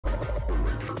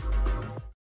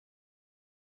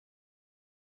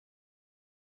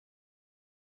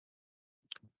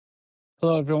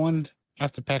Hello, everyone.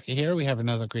 After Packet here, we have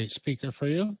another great speaker for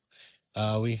you.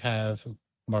 We have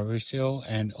Mauricio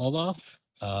and Olaf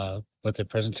with a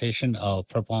presentation of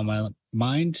Purple on My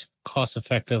Mind,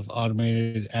 cost-effective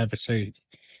automated adversary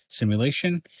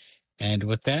simulation. And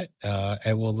with that,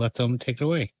 I will let them take it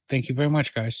away. Thank you very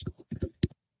much, guys.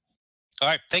 All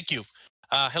right, thank you.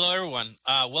 Hello, everyone.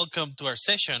 Welcome to our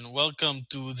session. Welcome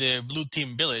to the Blue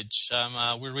Team Village.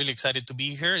 We're really excited to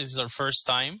be here. This is our first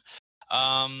time.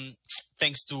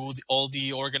 Thanks to all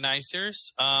the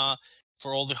organizers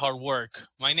for all the hard work.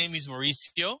 My name is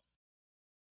Mauricio.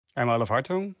 I'm Olaf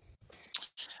Hartong.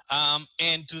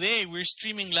 And today we're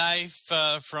streaming live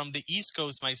from the East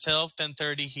Coast, myself,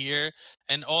 10:30 here,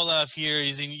 and Olaf here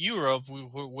is in Europe,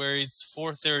 where it's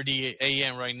 4:30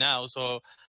 a.m. right now. So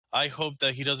I hope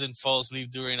that he doesn't fall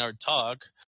asleep during our talk.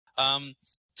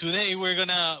 Today we're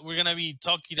gonna be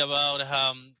talking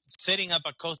about setting up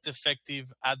a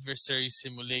cost-effective adversary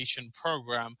simulation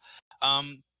program.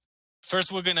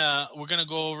 First, we're gonna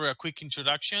go over a quick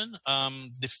introduction,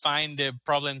 define the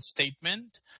problem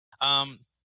statement.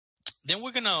 Then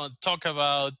we're gonna talk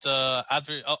about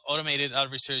automated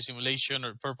adversary simulation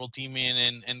or purple teaming,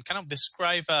 and kind of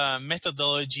describe a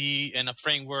methodology and a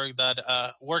framework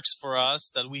that works for us,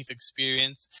 that we've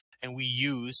experienced and we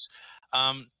use.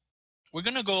 We're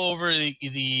going to go over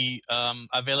the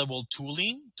available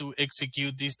tooling to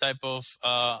execute this type of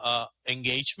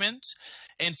engagement.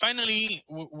 And finally,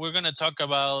 we're going to talk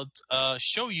about,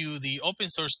 show you the open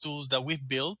source tools that we've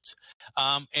built,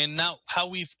 and now how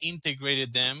we've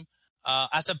integrated them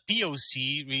as a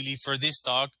POC, really, for this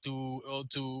talk to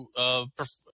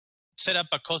set up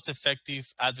a cost-effective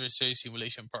adversary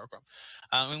simulation program.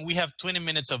 And we have 20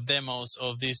 minutes of demos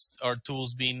of our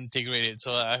tools being integrated.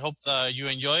 So I hope you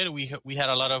enjoyed it. We had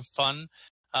a lot of fun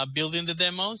building the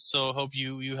demos. So hope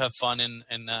you have fun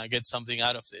and get something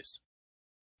out of this.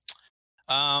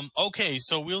 Okay,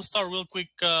 so we'll start real quick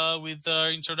with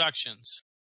introductions.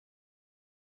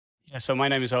 Yeah, so my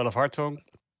name is Olaf Hartong.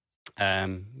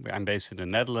 I'm based in the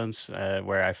Netherlands,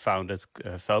 where I founded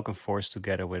Falcon Force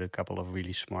together with a couple of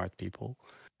really smart people.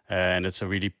 And it's a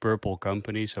really purple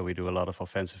company, so we do a lot of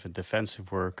offensive and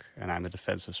defensive work, and I'm a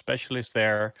defensive specialist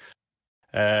there.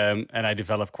 And I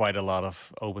develop quite a lot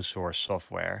of open source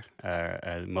software,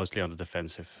 mostly on the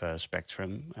defensive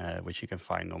spectrum, which you can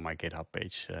find on my GitHub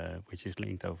page, which is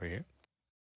linked over here.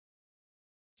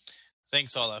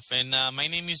 Thanks, Olaf. And my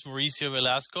name is Mauricio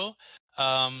Velazco.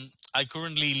 I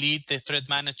currently lead the threat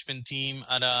management team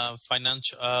at a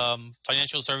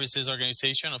financial services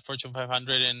organization, a Fortune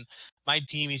 500, and my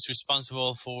team is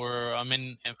responsible for,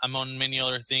 among many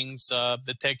other things,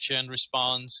 detection,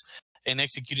 response, and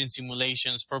executing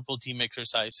simulations, purple team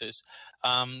exercises.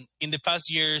 In the past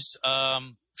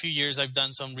few years, I've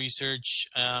done some research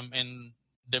and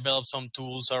developed some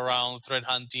tools around threat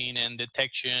hunting and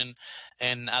detection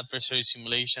and adversary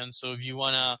simulation. So if you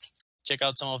want to check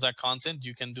out some of that content,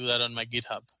 you can do that on my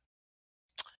GitHub.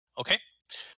 Okay.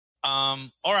 All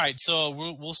right. So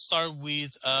we'll start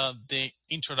with the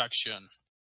introduction.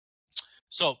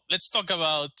 So let's talk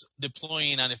about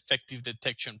deploying an effective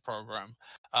detection program.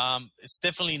 It's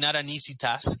definitely not an easy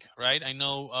task, right? I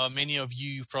know many of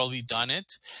you've probably done it.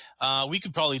 We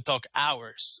could probably talk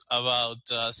hours about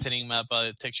setting up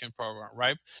a detection program,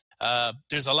 right?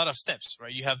 There's a lot of steps,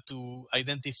 right? You have to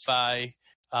identify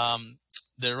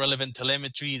the relevant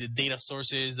telemetry, the data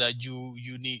sources that you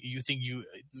need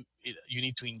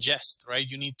to ingest, right?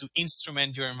 You need to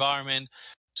instrument your environment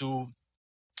to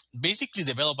basically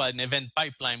develop an event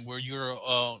pipeline where you're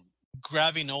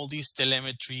grabbing all this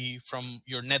telemetry from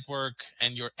your network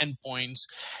and your endpoints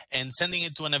and sending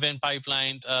it to an event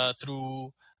pipeline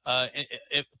through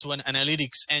to an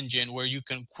analytics engine where you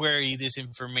can query this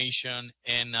information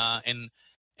and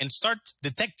start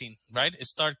detecting, right?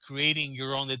 Start creating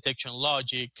your own detection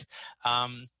logic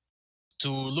to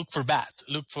look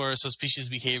for suspicious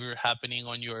behavior happening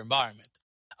on your environment.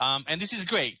 And this is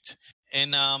great.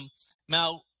 And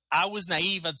now, I was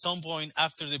naive at some point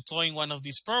after deploying one of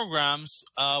these programs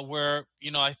where,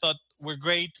 I thought we're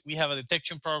great. We have a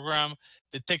detection program.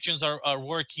 Detections are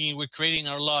working. We're creating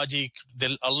our logic.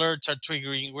 The alerts are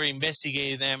triggering. We're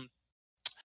investigating them.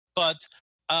 But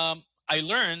I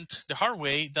learned the hard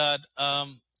way that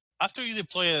after you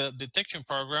deploy a detection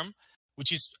program,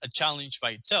 which is a challenge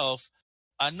by itself,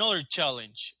 another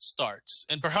challenge starts,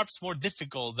 and perhaps more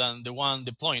difficult than the one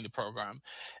deploying the program.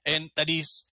 And that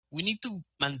is we need to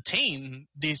maintain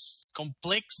this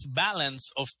complex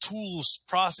balance of tools,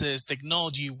 process,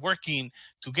 technology working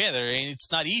together. And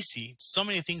it's not easy. So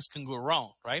many things can go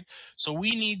wrong, right? So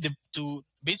we need to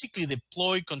basically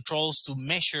deploy controls to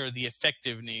measure the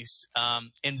effectiveness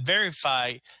and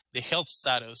verify the health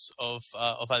status of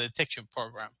a detection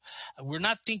program. We're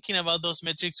not thinking about those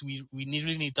metrics. We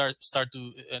really need to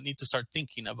start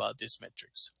thinking about these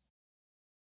metrics.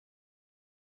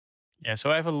 Yeah,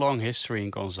 so I have a long history in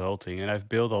consulting, and I've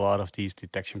built a lot of these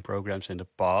detection programs in the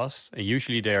past. And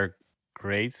usually they're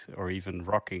great or even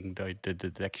rocking the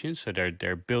detection. So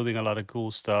they're building a lot of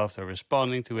cool stuff. They're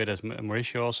responding to it, as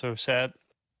Mauricio also said.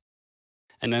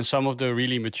 And then some of the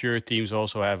really mature teams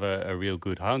also have a real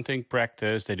good hunting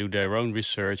practice. They do their own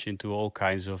research into all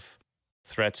kinds of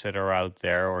threats that are out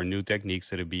there or new techniques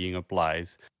that are being applied.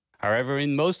 However,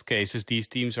 in most cases, these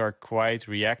teams are quite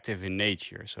reactive in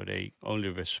nature, so they only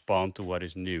respond to what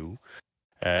is new,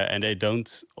 and they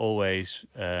don't always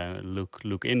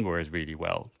look inwards really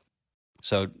well.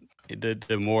 So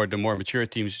the more mature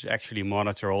teams actually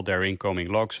monitor all their incoming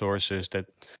log sources,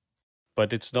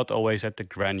 but it's not always at the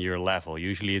granular level.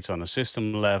 Usually, it's on a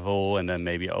system level, and then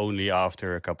maybe only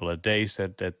after a couple of days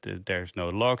that there's no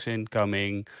logs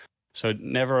incoming. So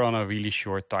never on a really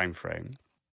short time frame.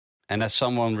 And as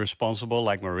someone responsible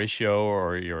like Mauricio,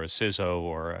 or you're a CISO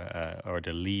or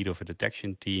the lead of a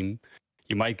detection team,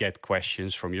 you might get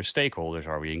questions from your stakeholders.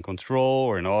 Are we in control?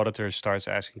 Or an auditor starts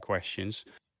asking questions,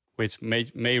 which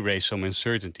may raise some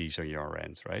uncertainties on your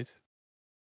end, right?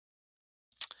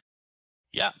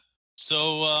 Yeah.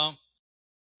 So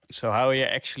how are you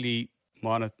actually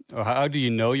or how do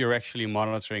you know you're actually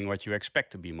monitoring what you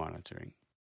expect to be monitoring?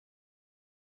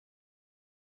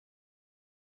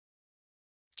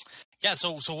 Yeah.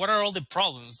 So what are all the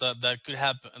problems that could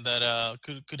happen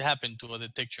could happen to a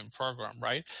detection program,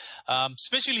 right?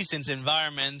 Especially since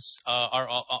environments are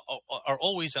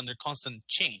always under constant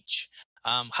change.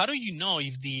 How do you know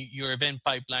if your event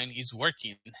pipeline is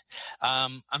working?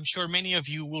 I'm sure many of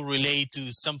you will relate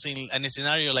to something in a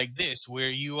scenario like this, where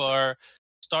you are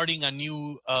starting a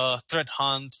new threat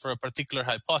hunt for a particular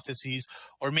hypothesis,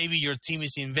 or maybe your team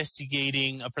is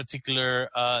investigating a particular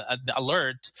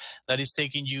alert that is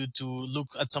taking you to look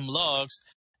at some logs,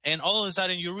 and all of a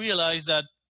sudden you realize that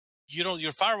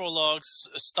your firewall logs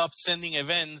stopped sending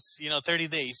events 30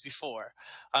 days before.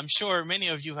 I'm sure many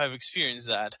of you have experienced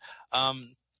that.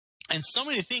 And so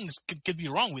many things could be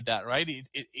wrong with that, right?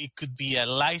 It could be a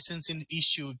licensing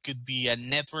issue, it could be a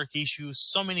network issue,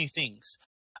 so many things.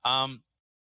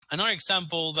 Another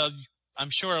example that I'm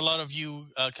sure a lot of you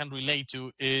can relate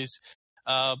to is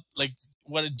like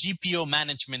what a GPO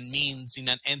management means in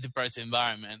an enterprise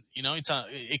environment.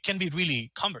 It can be really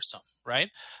cumbersome, right?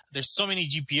 There's so many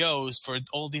GPOs for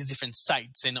all these different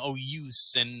sites and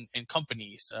OUs and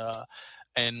companies.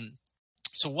 And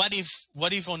so what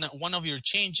if on one of your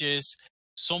changes,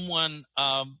 someone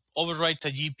overwrites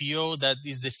a GPO that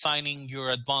is defining your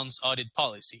advanced audit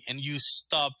policy, and you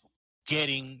stop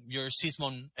getting your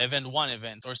Sysmon event 1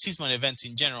 event or Sysmon events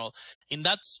in general in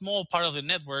that small part of the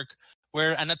network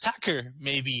where an attacker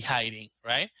may be hiding,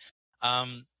 right?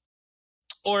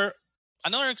 Or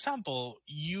another example,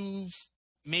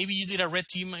 maybe you did a red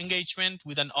team engagement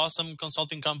with an awesome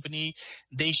consulting company.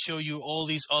 They show you all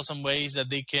these awesome ways that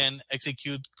they can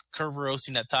execute Kerberos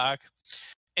in attack.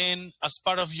 And as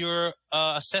part of your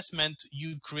assessment,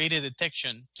 you create a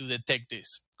detection to detect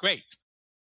this. Great.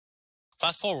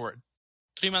 Fast forward,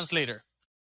 3 months later.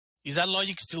 Is that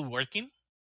logic still working?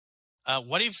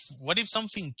 What if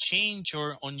something changed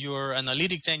or on your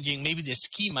analytics engine, maybe the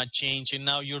schema changed, and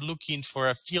now you're looking for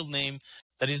a field name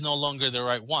that is no longer the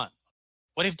right one?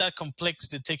 What if that complex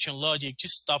detection logic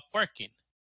just stopped working?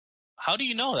 How do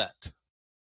you know that?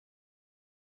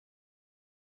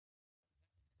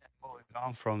 Moving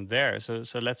on from there, so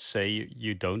let's say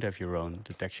you don't have your own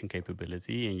detection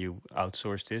capability and you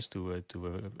outsource this to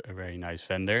a very nice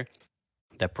vendor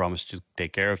that promised to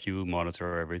take care of you,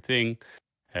 monitor everything.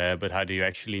 But how do you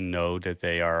actually know that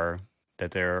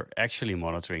they're actually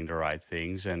monitoring the right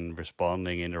things and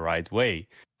responding in the right way?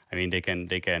 I mean, they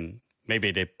can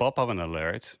maybe they pop up an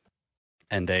alert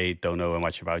and they don't know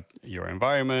much about your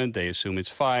environment. They assume it's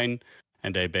fine,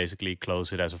 and they basically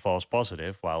close it as a false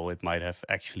positive, while it might have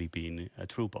actually been a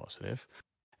true positive,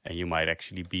 and you might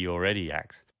actually be already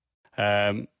hacked.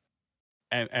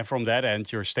 And from that end,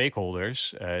 your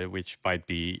stakeholders, which might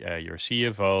be your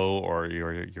CFO or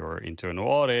your internal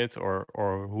audit or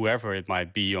whoever it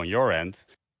might be on your end,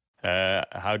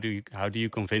 how do you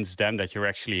convince them that you're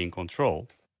actually in control?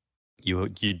 You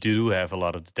do have a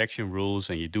lot of detection rules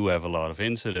and you do have a lot of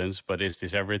incidents, but is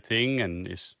this everything? And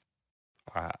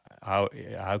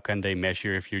How can they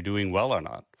measure if you're doing well or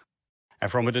not? And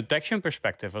from a detection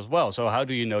perspective as well. So how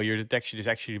do you know your detection is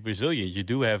actually resilient? You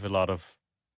do have a lot of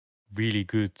really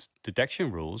good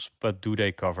detection rules, but do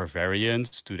they cover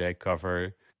variance? Do they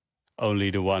cover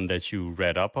only the one that you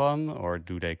read up on, or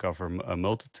do they cover a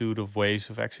multitude of ways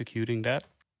of executing that?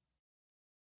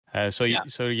 So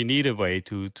you need a way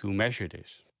to measure this.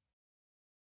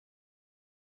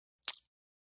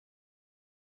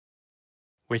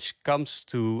 Which comes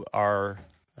to our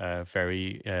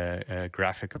very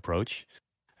graphic approach.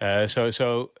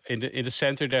 So in the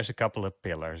center there's a couple of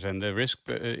pillars, and the risk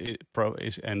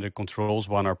and the controls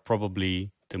one are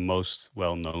probably the most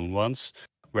well-known ones,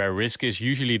 where risk is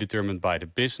usually determined by the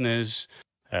business,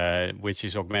 which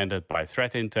is augmented by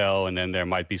threat intel, and then there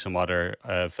might be some other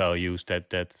values that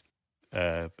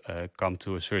come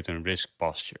to a certain risk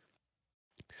posture.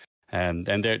 And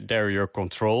then there are your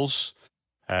controls,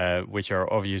 which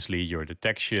are obviously your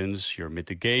detections, your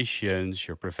mitigations,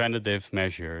 your preventative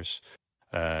measures,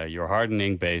 your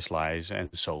hardening baselines, and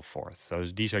so forth. So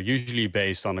these are usually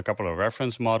based on a couple of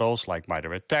reference models, like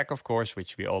MITRE ATT&CK, of course,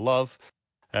 which we all love.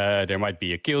 There might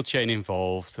be a kill chain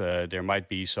involved. There might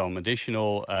be some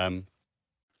additional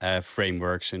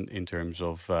frameworks in terms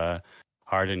of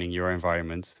hardening your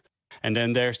environment. And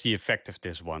then there's the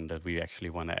effectiveness one that we actually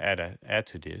want to add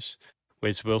to this,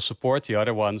 which will support the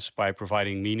other ones by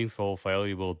providing meaningful,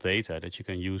 valuable data that you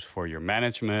can use for your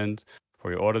management,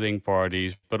 for your auditing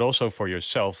parties, but also for your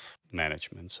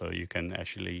self-management, so you can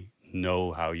actually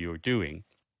know how you're doing.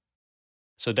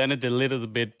 So then it a little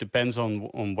bit depends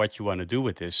on what you want to do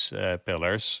with these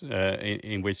pillars,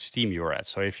 in which team you're at.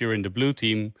 So if you're in the blue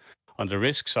team, on the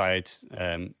risk side,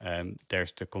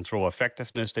 there's the control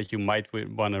effectiveness that you might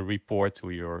want to report to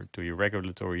your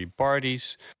regulatory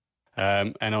parties.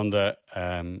 And on the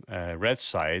red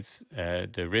side,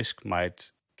 the risk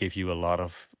might give you a lot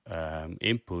of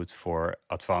input for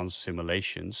advanced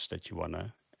simulations that you want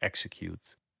to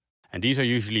execute. And these are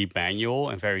usually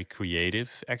manual and very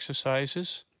creative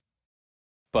exercises,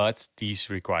 but these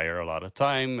require a lot of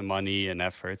time, money, and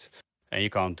effort, and you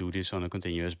can't do this on a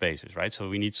continuous basis, right? So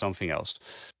we need something else.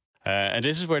 And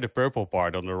this is where the purple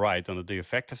part on the right, on the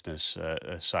effectiveness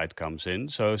side, comes in.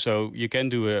 So you can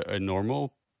do a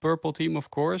normal purple team, of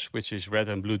course, which is red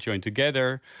and blue joined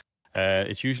together.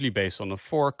 It's usually based on a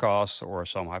forecast or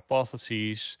some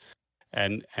hypotheses.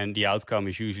 And the outcome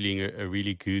is usually a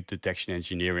really good detection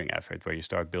engineering effort, where you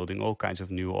start building all kinds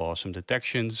of new awesome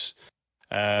detections,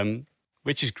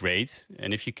 which is great.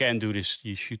 And if you can do this,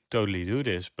 you should totally do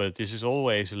this. But this is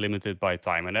always limited by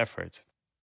time and effort.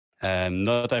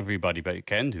 Not everybody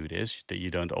can do this. That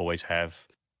you don't always have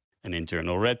an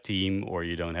internal red team, or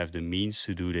you don't have the means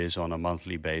to do this on a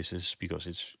monthly basis, because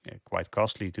it's quite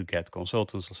costly to get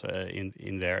consultants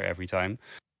in there every time.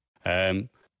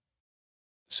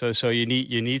 So you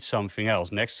need something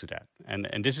else next to that,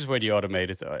 and this is where the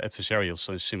automated adversarial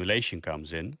simulation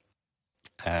comes in.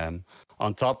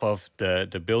 On top of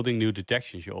the building new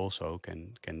detections, you also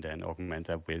can then augment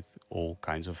that with all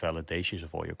kinds of validations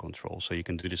of all your controls. So you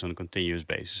can do this on a continuous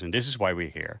basis, and this is why we're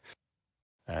here.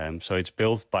 So it's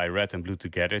built by red and blue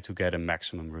together to get a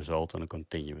maximum result on a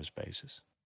continuous basis.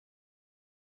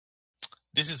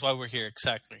 This is why we're here,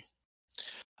 exactly.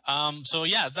 So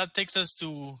yeah, that takes us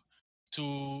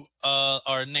to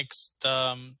our next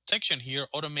section here,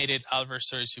 automated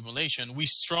adversary simulation. We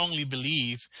strongly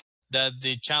believe that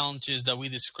the challenges that we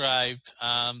described,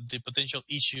 the potential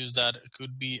issues that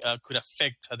could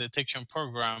affect a detection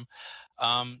program,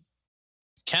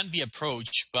 can be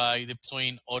approached by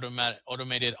deploying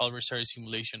automated adversary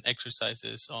simulation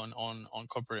exercises on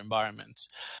corporate environments.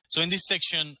 So in this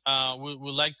section, we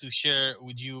would like to share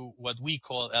with you what we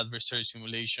call adversary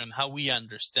simulation, how we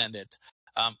understand it.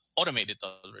 Automated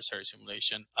adversary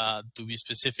simulation, to be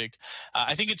specific.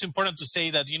 I think it's important to say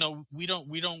that we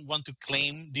don't want to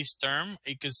claim this term,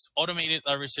 because automated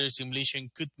adversary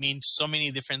simulation could mean so many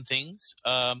different things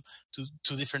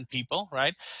to different people,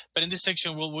 right? But in this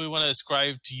section, we want to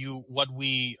describe to you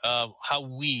how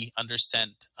we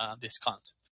understand this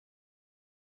concept.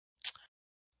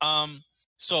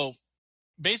 So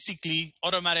basically,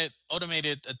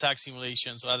 automated attack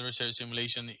simulations or adversary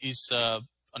simulation is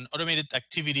an automated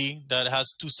activity that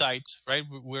has two sides, right?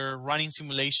 We're running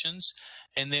simulations,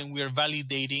 and then we're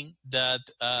validating that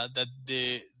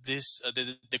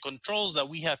the controls that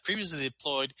we have previously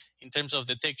deployed in terms of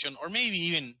detection, or maybe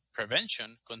even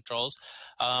prevention controls,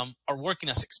 are working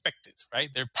as expected, right?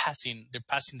 They're passing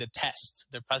the test.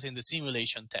 They're passing the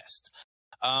simulation test.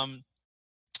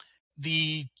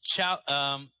 The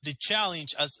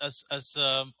challenge, as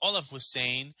Olaf was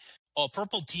saying,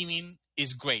 purple teaming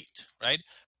is great, right?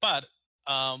 But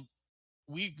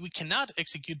we cannot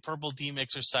execute purple team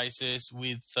exercises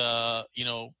with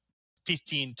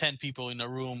 15, 10 people in a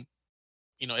room,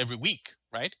 every week,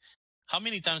 right? How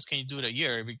many times can you do it a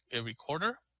year? Every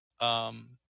quarter,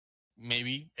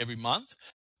 maybe every month,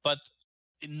 but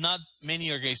not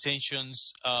many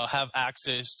organizations have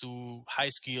access to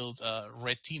high-skilled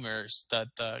red teamers that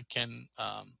can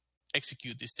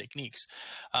execute these techniques.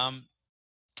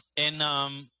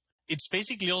 It's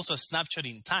basically also a snapshot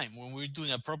in time. When we're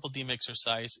doing a purple team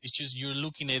exercise, it's just you're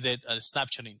looking at it at a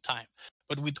snapshot in time.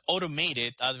 But with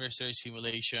automated adversary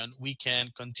simulation, we can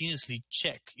continuously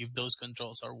check if those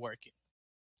controls are working.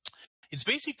 It's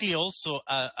basically also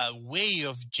a way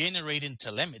of generating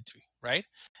telemetry, right?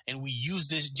 And we use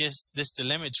this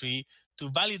telemetry to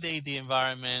validate the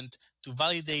environment, to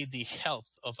validate the health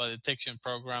of a detection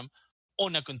program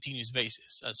on a continuous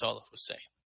basis, as Olaf was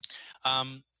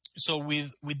saying. So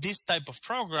with this type of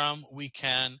program, we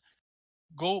can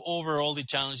go over all the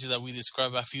challenges that we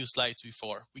described a few slides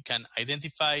before. We can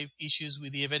identify issues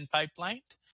with the event pipeline.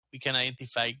 We can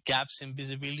identify gaps in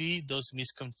visibility, those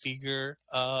misconfigured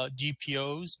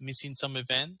GPOs, missing some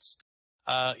events.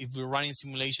 If we're running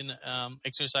simulation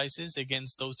exercises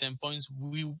against those endpoints,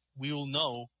 we will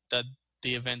know that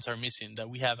the events are missing, that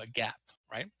we have a gap,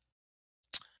 right?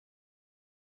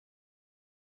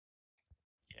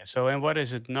 Yeah. So, and what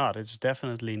is it not? It's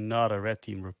definitely not a red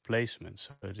team replacement.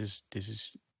 So this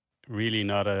is really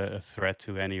not a threat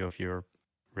to any of your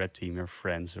red teamer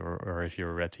friends, or if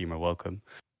you're a red teamer, welcome.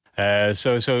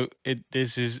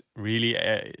 This is really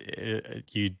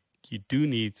you do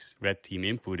need red team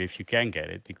input if you can get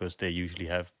it, because they usually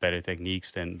have better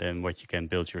techniques than what you can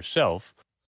build yourself.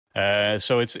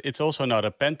 So it's also not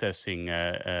a pen testing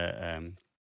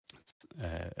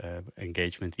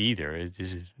engagement either.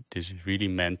 This is really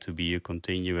meant to be a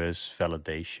continuous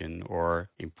validation or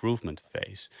improvement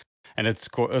phase. And it's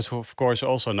of course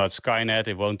also not Skynet.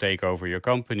 It won't take over your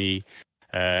company.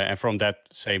 And from that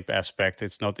same aspect,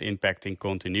 it's not impacting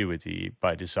continuity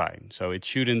by design. So it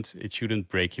shouldn't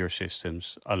break your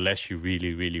systems unless you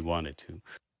really, really want it to.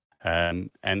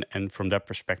 And from that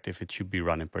perspective, it should be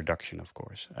run in production, of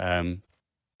course.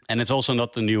 And it's also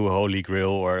not the new holy grail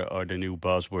or the new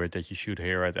buzzword that you should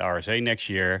hear at RSA next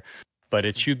year, but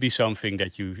it should be something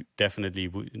that you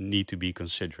definitely need to be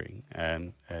considering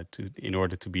in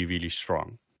order to be really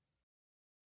strong.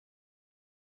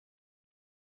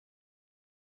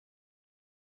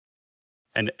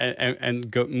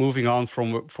 Moving on for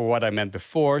what I meant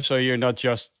before, so you're not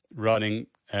just running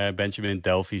Benjamin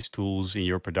Delphi's tools in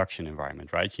your production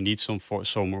environment, right? You need some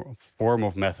form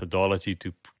of methodology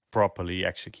to properly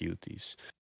execute these.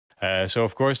 So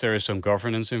of course there is some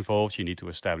governance involved. You need to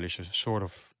establish a sort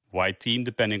of white team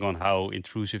depending on how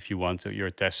intrusive you want your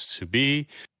tests to be.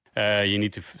 You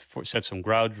need to set some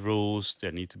ground rules.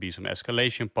 There need to be some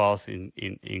escalation path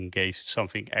in case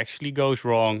something actually goes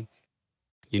wrong.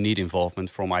 You need involvement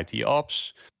from IT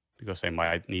ops, because they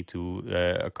might need to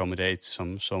accommodate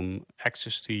some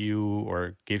access to you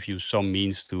or give you some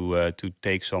means to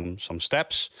take some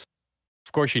steps.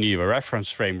 Of course, you need a reference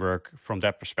framework from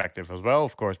that perspective as well.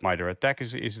 Of course, MITRE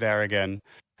ATT&CK is there again,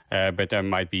 but there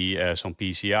might be some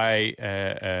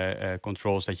PCI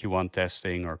controls that you want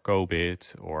testing, or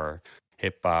COBIT, or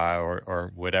HIPAA,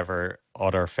 or whatever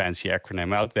other fancy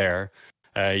acronym out there.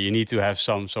 You need to have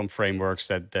some frameworks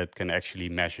that can actually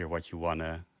measure what you want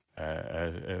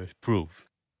to prove.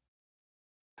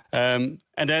 And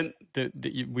then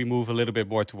we move a little bit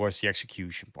more towards the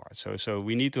execution part. So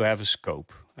we need to have a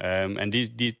scope, and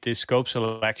this scope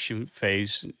selection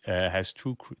phase has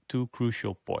two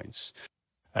crucial points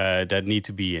that need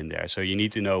to be in there. So you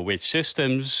need to know which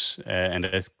systems, and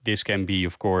this can be,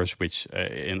 of course, which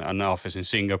in an office in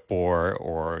Singapore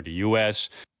or the US.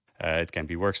 It can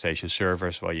be workstation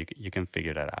servers. Well, you can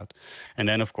figure that out. And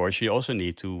then, of course, you also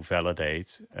need to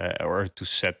validate or to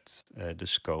set the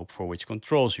scope for which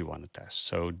controls you want to test.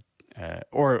 So,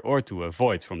 or to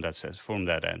avoid from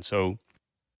that end. So,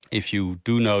 if you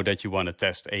do know that you want to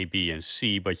test A, B, and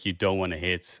C, but you don't want to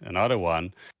hit another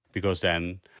one, because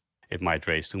then it might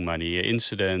raise too many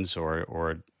incidents,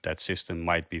 or that system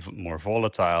might be more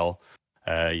volatile.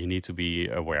 You need to be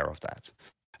aware of that.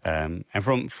 And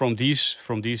from these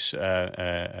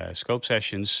scope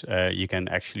sessions, you can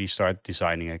actually start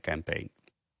designing a campaign.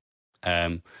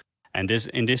 And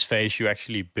in this phase, you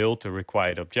actually build the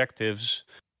required objectives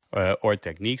or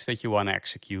techniques that you want to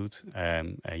execute.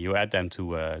 You add them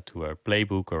to a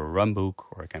playbook or a run book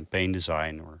or a campaign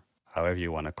design, or however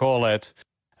you want to call it.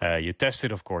 You test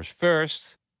it, of course,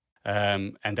 first,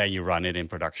 and then you run it in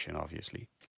production, obviously.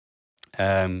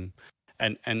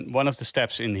 And one of the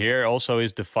steps in here also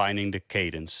is defining the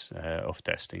cadence of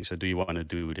testing. So do you want to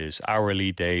do this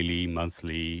hourly, daily,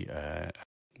 monthly,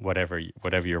 whatever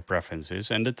your preference is,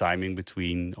 and the timing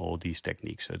between all these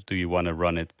techniques. So do you want to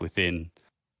run it within,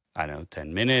 I don't know,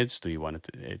 10 minutes? Do you want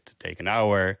it to take an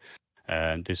hour?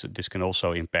 This can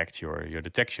also impact your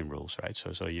detection rules, right?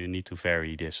 So you need to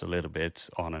vary this a little bit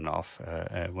on and off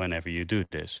whenever you do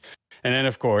this. And then,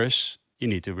 of course, you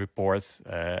need to report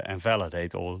and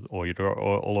validate all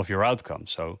of your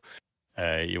outcomes. So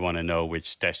you want to know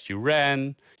which test you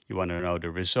ran. You want to know the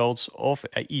results of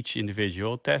each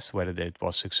individual test, whether it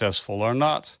was successful or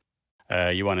not.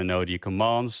 You want to know the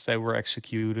commands that were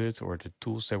executed or the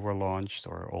tools that were launched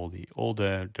or all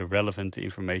the relevant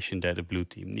information that a blue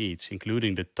team needs,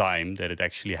 including the time that it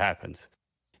actually happened.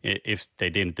 If they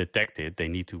didn't detect it, they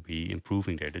need to be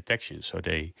improving their detection. So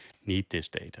they need this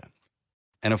data.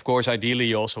 And of course, ideally,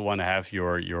 you also want to have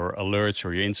your alerts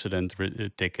or your incident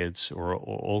tickets or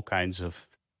all kinds of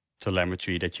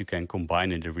telemetry that you can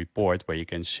combine in the report, where you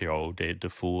can show the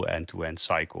full end-to-end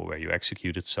cycle where you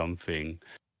executed something,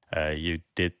 you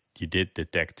did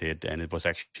detect it, and it was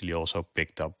actually also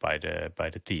picked up by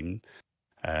the team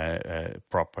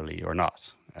properly or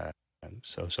not.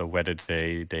 So whether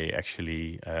they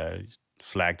actually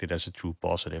flagged it as a true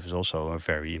positive is also a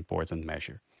very important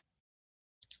measure.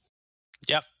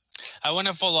 Yep. I want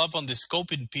to follow up on the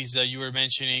scoping piece that you were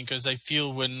mentioning, because I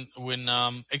feel when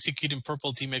executing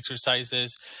purple team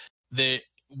exercises,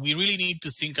 we really need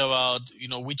to think about,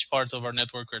 which parts of our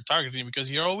network we're targeting,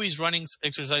 because you're always running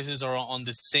exercises on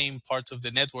the same parts of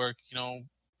the network.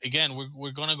 Again,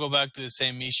 we're going to go back to the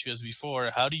same issue as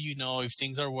before. How do you know if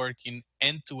things are working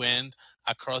end to end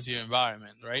across your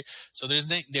environment, right? So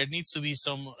there needs to be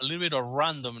a little bit of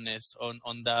randomness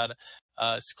on that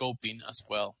scoping as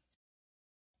well.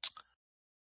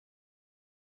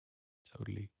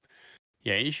 Totally.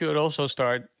 Yeah, you should also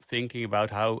start thinking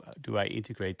about how do I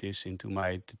integrate this into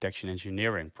my detection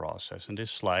engineering process. And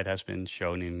this slide has been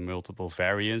shown in multiple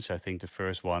variants. I think the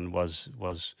first one was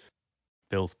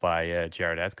built by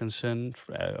Jared Atkinson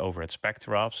over at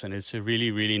SpectreOps, and it's a really,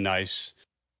 really nice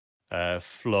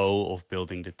flow of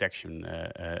building detection,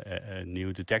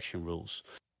 new detection rules.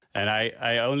 And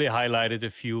I only highlighted a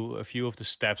few of the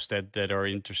steps that are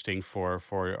interesting for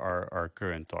our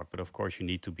current talk. But of course, you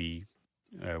need to be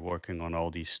working on all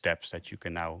these steps that you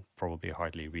can now probably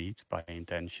hardly read by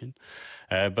intention.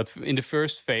 But in the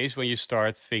first phase, when you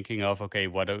start thinking of, okay,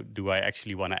 what do I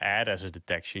actually want to add as a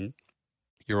detection?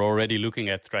 You're already looking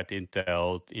at threat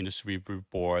intel, industry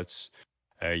reports.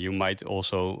 You might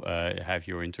also have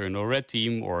your internal red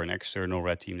team or an external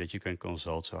red team that you can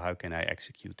consult. So how can I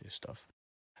execute this stuff?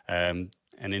 And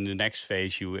in the next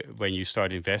phase, when you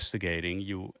start investigating,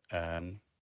 you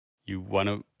want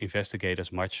to investigate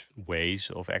as much ways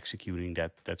of executing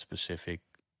that specific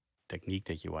technique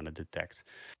that you want to detect.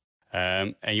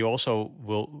 And you also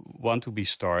will want to be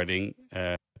starting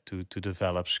to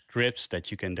develop scripts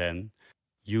that you can then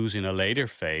use in a later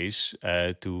phase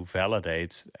to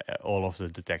validate all of the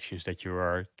detections that you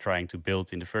are trying to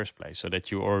build in the first place, so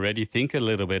that you already think a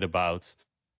little bit about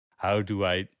how do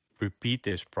I repeat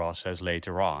this process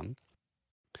later on.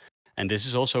 And this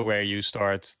is also where you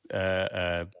start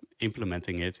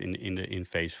implementing it in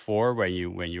phase 4, when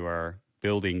you are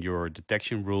building your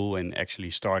detection rule and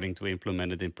actually starting to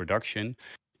implement it in production.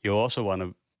 You also want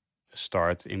to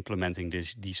start implementing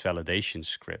these validation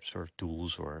scripts or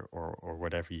tools or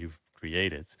whatever you've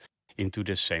created into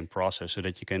this same process, so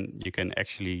that you can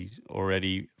actually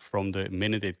already from the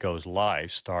minute it goes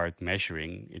live start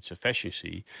measuring its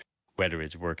efficiency, whether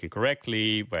it's working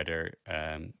correctly, whether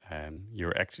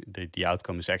the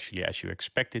outcome is actually as you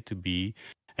expect it to be.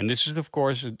 And this is, of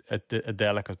course, a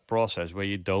delicate process where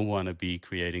you don't want to be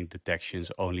creating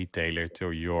detections only tailored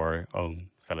to your own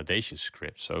validation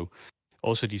script. So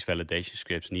also these validation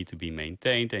scripts need to be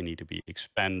maintained, they need to be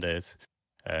expanded.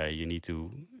 You need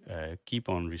to keep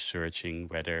on researching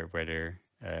whether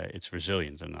it's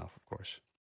resilient enough, of course.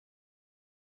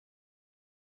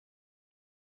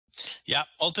 Yeah,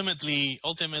 ultimately,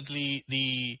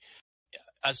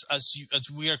 as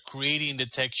we are creating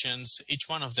detections, each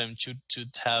one of them should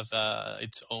have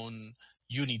its own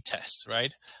unit test,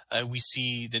 right? We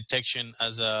see detection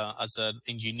as an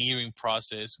engineering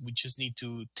process. We just need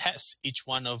to test each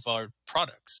one of our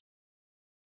products.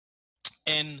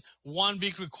 And one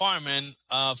big requirement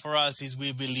for us is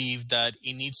we believe that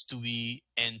it needs to be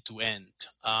end to end.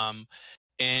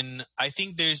 And I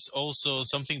think there's also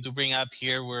something to bring up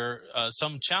here where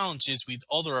some challenges with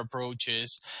other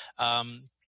approaches.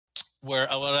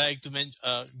 where I would like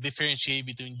to differentiate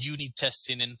between unit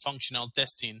testing and functional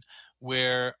testing,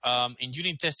 where in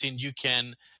unit testing you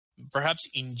can perhaps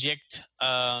inject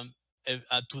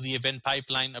to the event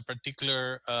pipeline a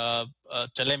particular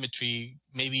telemetry,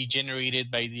 maybe generated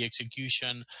by the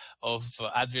execution of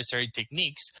adversary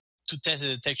techniques to test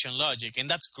the detection logic. And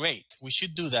that's great. We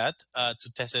should do that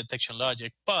to test the detection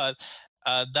logic. But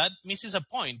that misses a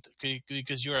point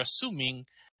because you're assuming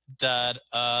that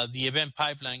the event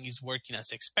pipeline is working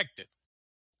as expected.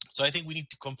 So I think we need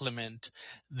to complement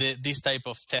this type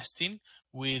of testing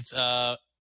with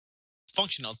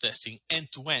functional testing,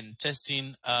 end-to-end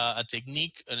testing a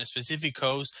technique and a specific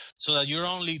host, so that you're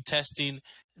only testing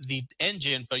the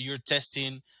engine, but you're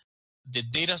testing the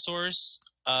data source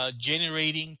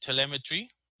generating telemetry,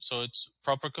 so it's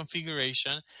proper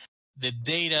configuration, the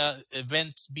data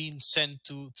events being sent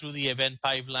through the event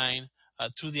pipeline,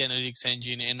 through the analytics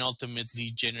engine, and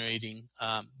ultimately generating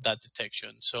that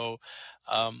detection. So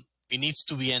it needs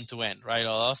to be end-to-end, right,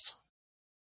 Olaf?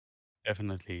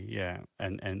 Definitely, yeah.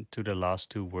 And to the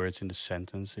last two words in the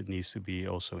sentence, it needs to be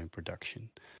also in production,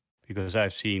 because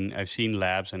I've seen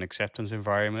labs and acceptance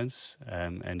environments,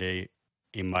 and they,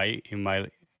 in my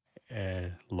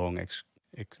long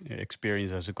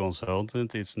experience as a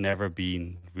consultant, it's never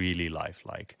been really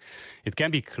lifelike. It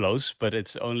can be close, but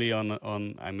it's only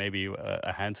on maybe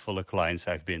a handful of clients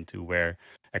I've been to where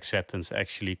acceptance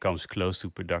actually comes close to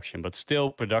production. But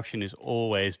still, production is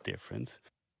always different.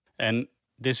 And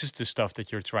this is the stuff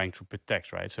that you're trying to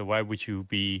protect, right? So why would you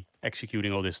be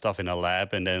executing all this stuff in a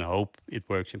lab and then hope it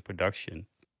works in production?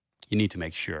 You need to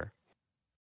make sure.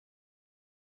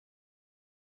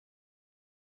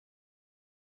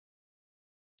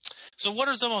 So what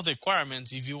are some of the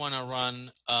requirements if you want to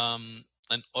run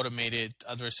an automated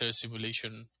adversary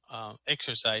simulation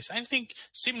exercise? I think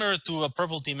similar to a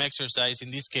purple team exercise,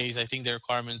 in this case, I think the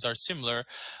requirements are similar.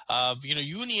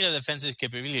 You need a defensive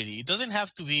capability. It doesn't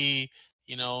have to be,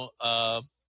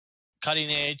 cutting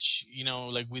edge,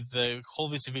 like with the whole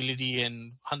visibility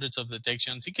and hundreds of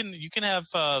detections. You can have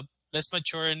less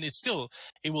mature, and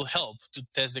it will help to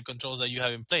test the controls that you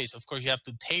have in place. Of course, you have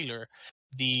to tailor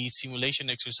the simulation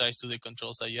exercise to the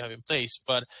controls that you have in place,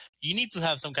 but you need to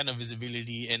have some kind of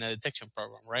visibility and a detection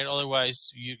program, right?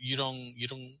 Otherwise, you don't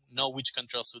know which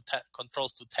controls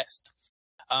to test.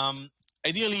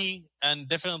 Ideally, and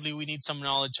definitely, we need some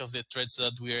knowledge of the threats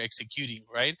that we are executing,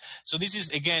 right? So this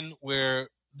is again where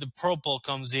the purple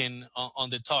comes in on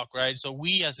the talk, right? So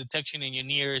we, as detection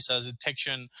engineers, as a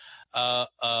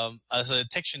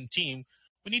detection team,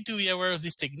 we need to be aware of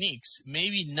these techniques.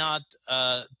 Maybe not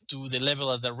to the level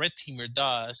that the red teamer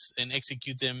does and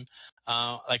execute them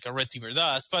like a red teamer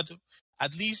does, but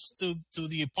at least to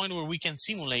the point where we can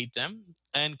simulate them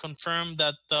and confirm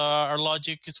that our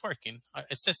logic is working,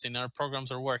 it's testing, our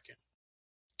programs are working.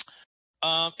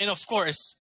 And of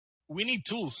course, we need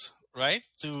tools, right,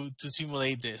 to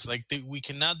simulate this. Like we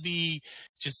cannot be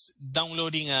just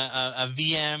downloading a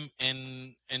VM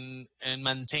and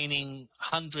maintaining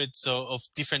hundreds of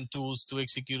different tools to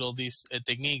execute all these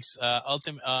techniques.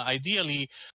 Ideally,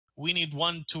 we need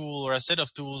one tool or a set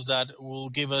of tools that will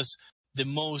give us the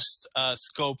most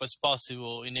scope as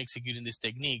possible in executing these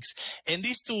techniques. And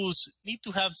these tools need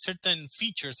to have certain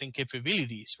features and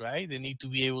capabilities, right? They need to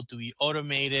be able to be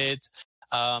automated.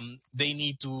 They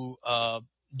need to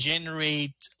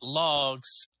generate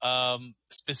logs,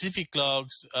 specific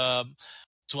logs,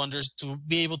 to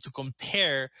be able to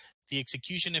compare the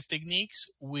execution of techniques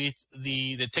with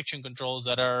the detection controls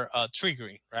that are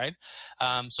triggering, right?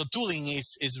 So tooling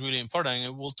is really important,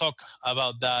 and we'll talk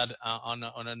about that on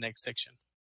the next section.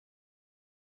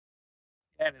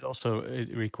 And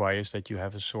it requires that you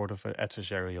have a sort of an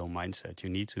adversarial mindset. You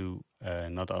need to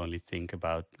not only think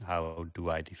about how do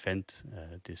I defend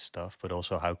this stuff, but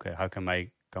also how can my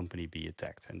company be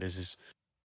attacked. And this is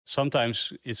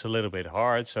sometimes it's a little bit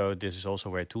hard. So this is also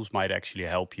where tools might actually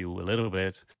help you a little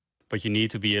bit, but you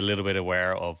need to be a little bit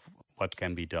aware of what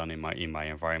can be done in my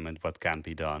environment, what can't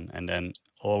be done, and then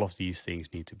all of these things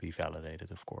need to be validated,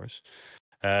 of course.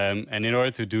 And in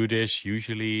order to do this,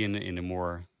 usually in a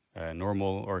more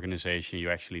normal organization, you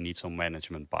actually need some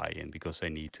management buy-in because they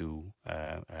need to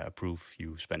approve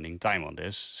you spending time on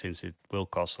this, since it will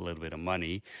cost a little bit of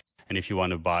money. And if you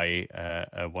want to buy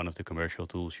one of the commercial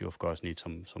tools, you of course need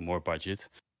some more budget.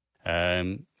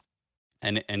 And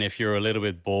if you're a little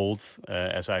bit bold,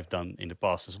 as I've done in the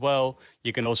past as well,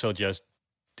 you can also just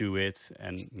do it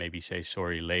and maybe say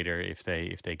sorry later if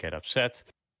they get upset.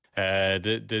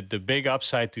 The big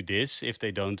upside to this, if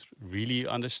they don't really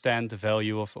understand the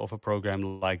value of a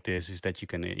program like this, is that you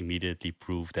can immediately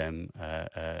prove them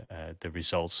the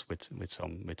results with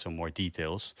some more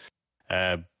details.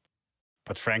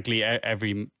 But frankly,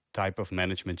 every type of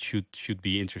management should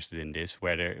be interested in this,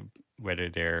 whether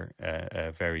they're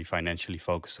very financially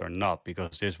focused or not,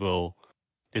 because this will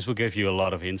give you a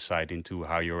lot of insight into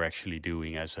how you're actually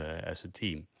doing as a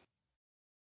team.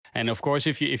 And of course,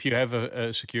 if you have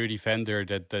a security vendor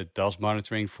that does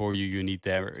monitoring for you, you need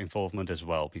their involvement as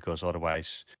well, because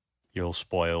otherwise you'll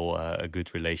spoil a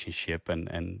good relationship,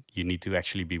 and you need to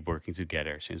actually be working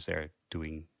together since they're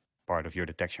doing part of your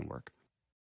detection work.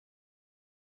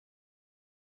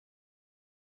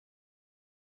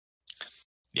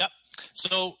 Yeah.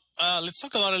 So let's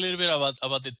talk about a little bit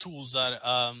about the tools that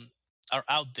are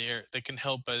out there that can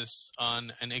help us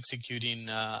on executing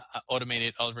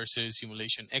automated adversary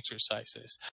simulation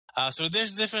exercises. So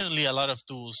there's definitely a lot of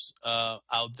tools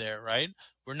out there, right?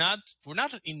 We're not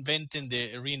reinventing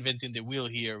the wheel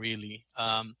here, really.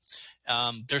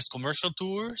 There's commercial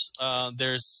tools.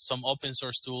 There's some open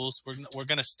source tools. We're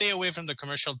gonna stay away from the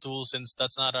commercial tools since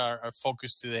that's not our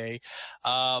focus today.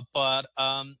 But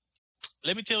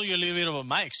let me tell you a little bit about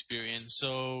my experience.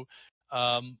 So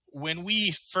when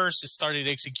we first started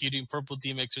executing purple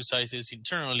team exercises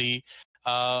internally,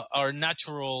 our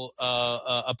natural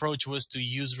approach was to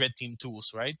use red team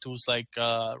tools, right? Tools like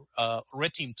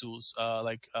red team tools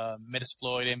like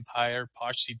Metasploit, Empire,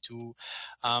 POC2,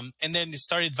 and then they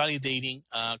started validating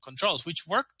controls, which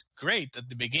worked great at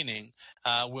the beginning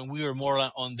when we were more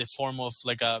on the form of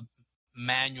like a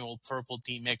manual purple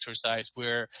team exercise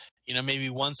where, you know, maybe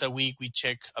once a week we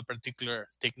check a particular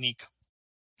technique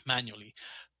manually.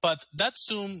 But that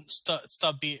soon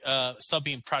stopped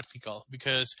being practical,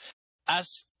 because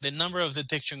as the number of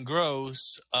detection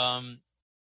grows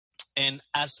and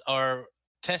as our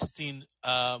testing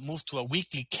moved to a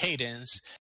weekly cadence,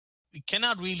 we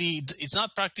cannot really, it's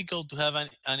not practical to have an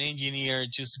engineer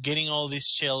just getting all these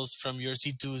shells from your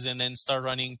C2s and then start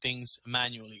running things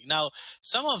manually. Now,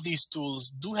 some of these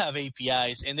tools do have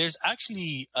APIs, and there's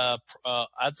actually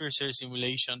adversary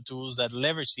simulation tools that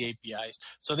leverage the APIs,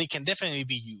 so they can definitely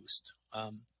be used.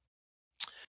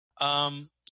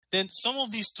 Then some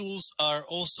of these tools are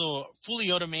also fully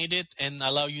automated and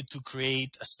allow you to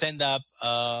create a stand-up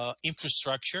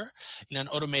infrastructure in an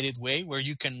automated way where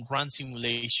you can run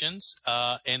simulations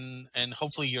and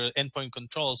hopefully your endpoint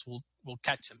controls will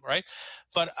catch them, right?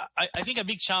 But I think a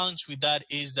big challenge with that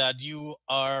is that you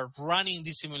are running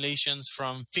these simulations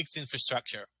from fixed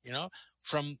infrastructure, you know,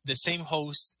 from the same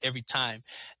host every time.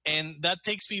 And that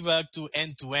takes me back to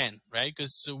end-to-end, right?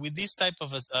 Because with this type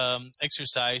of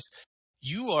exercise,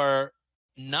 you are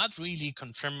not really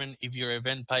confirming if your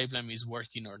event pipeline is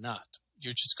working or not.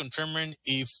 You're just confirming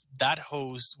if that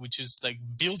host, which is like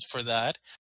built for that,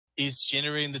 is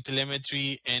generating the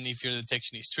telemetry and if your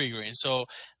detection is triggering. So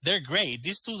they're great.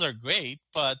 These tools are great,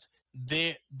 but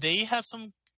they have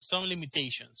some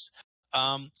limitations.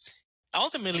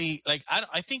 Ultimately, like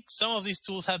I think some of these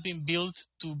tools have been built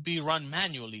to be run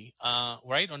manually,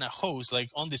 right, on a host, like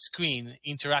on the screen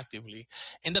interactively,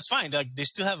 and that's fine. Like they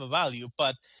still have a value,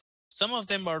 but some of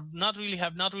them have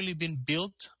not really been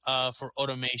built for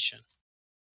automation.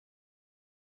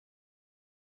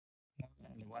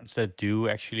 And the ones that do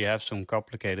actually have some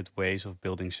complicated ways of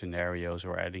building scenarios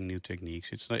or adding new techniques,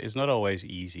 it's not always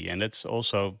easy, and it's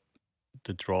also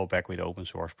the drawback with open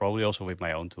source, probably also with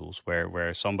my own tools,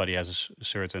 where somebody has a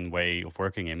certain way of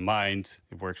working in mind,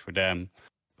 it works for them,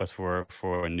 but for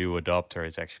a new adopter,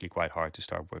 it's actually quite hard to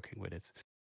start working with it.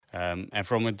 And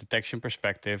from a detection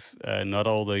perspective, not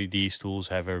all these tools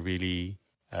have a really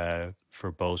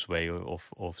verbose way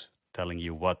of telling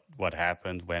you what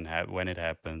happened, when it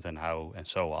happened, and how, and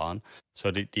so on.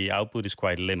 So the output is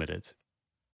quite limited,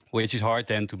 which is hard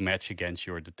then to match against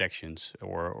your detections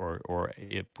or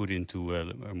put into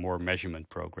a more measurement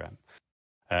program.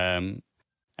 And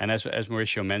as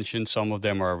Mauricio mentioned, some of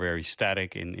them are very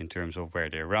static in terms of where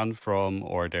they run from,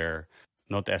 or they're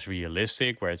not as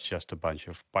realistic, where it's just a bunch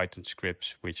of Python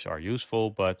scripts which are useful,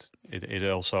 but it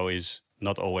also is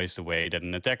not always the way that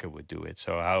an attacker would do it.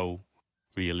 So how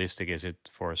realistic is it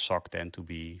for a SOC then to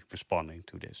be responding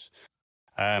to this?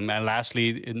 And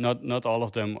lastly, not all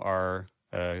of them are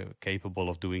capable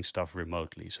of doing stuff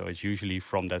remotely. So it's usually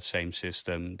from that same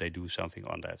system, they do something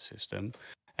on that system,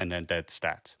 and then that's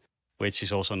that, which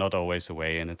is also not always the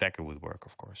way an attacker would work,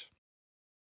 of course.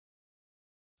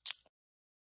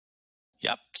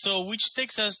 Yep. So which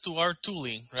takes us to our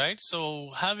tooling, right?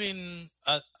 So having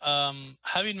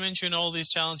mentioned all these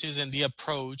challenges and the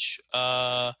approach,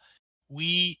 Olaf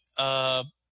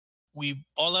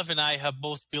and I have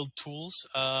both built tools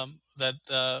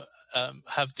that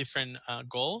have different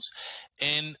goals,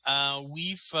 and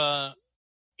we've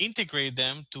integrate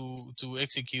them to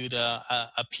execute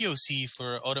a POC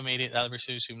for automated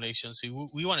adversary simulations. So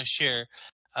we want to share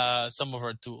some of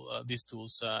our these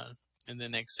tools in the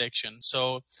next section.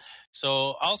 So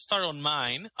I'll start on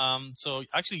mine. So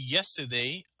actually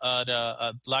yesterday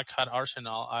at Black Hat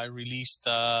Arsenal, I released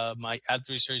my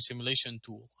adversary simulation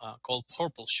tool called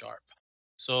Purple Sharp.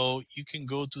 So you can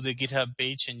go to the GitHub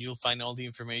page and you'll find all the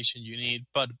information you need.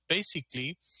 But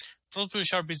basically, Purple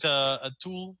Sharp is a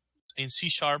tool in C#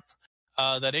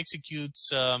 that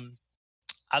executes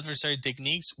adversary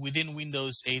techniques within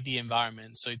Windows AD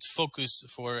environments. So it's focused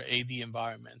for AD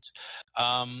environments.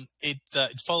 It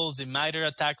follows the MITRE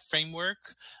ATT&CK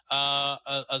framework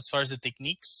as far as the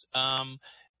techniques.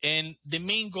 And the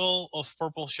main goal of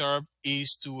Purple Sharp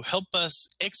is to help us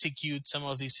execute some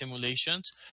of these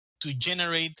simulations to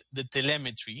generate the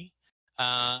telemetry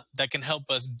that can help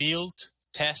us build,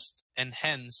 test, and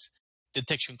hence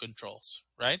detection controls,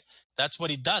 right? That's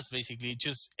what it does, basically. It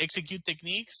just execute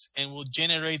techniques and will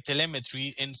generate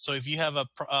telemetry. And so if you have a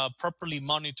properly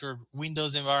monitored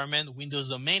Windows environment, Windows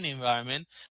domain environment,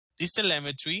 this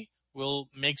telemetry will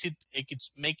make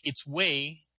its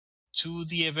way to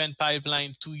the event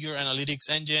pipeline, to your analytics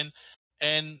engine.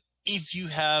 And if you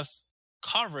have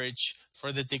coverage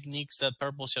for the techniques that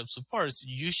Purple Sharp supports,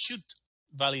 you should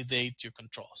validate your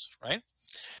controls, right?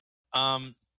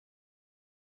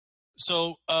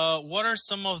 So what are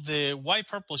some of why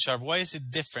Purple Sharp? Why is it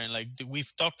different? Like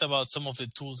we've talked about some of the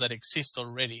tools that exist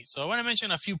already. So I want to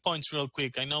mention a few points real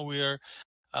quick. I know we're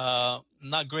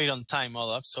not great on time,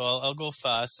 Olaf, so I'll go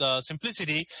fast.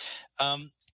 Simplicity,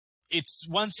 it's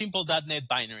one simple .NET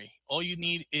binary. All you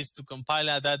need is to compile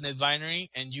a .NET binary,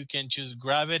 and you can just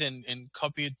grab it and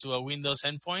copy it to a Windows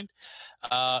endpoint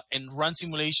and run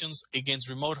simulations against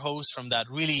remote hosts from that.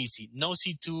 Really easy. No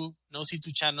C2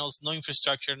 channels, no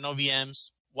infrastructure, no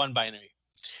VMs, one binary.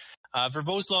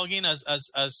 Verbose logging, as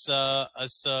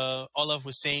Olaf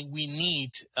was saying, we need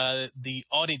the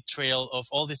audit trail of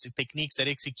all these techniques that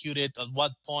executed at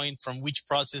what point, from which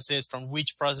processes, from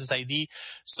which process ID,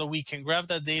 so we can grab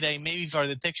that data, and maybe if our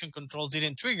detection controls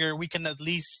didn't trigger, we can at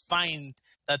least find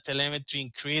that telemetry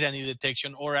and create a new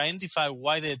detection or identify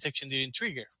why the detection didn't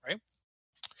trigger, right?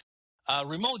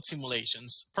 Remote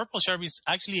simulations. Purple Sharp is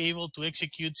actually able to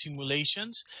execute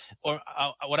simulations, or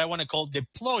what I want to call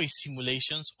deploy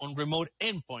simulations on remote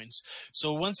endpoints.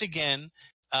 So once again,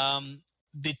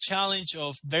 the challenge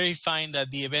of verifying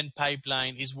that the event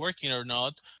pipeline is working or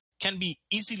not can be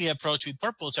easily approached with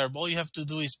Purple Sharp. All you have to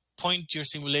do is point your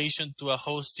simulation to a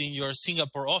host in your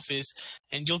Singapore office,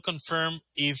 and you'll confirm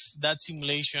if that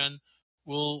simulation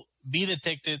will be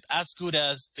detected as good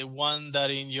as the one that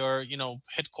in your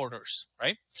headquarters,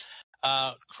 right?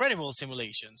 Credible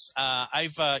simulations. I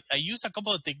used a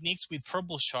couple of techniques with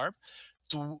Purple Sharp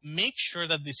to make sure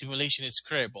that the simulation is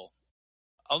credible.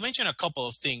 I'll mention a couple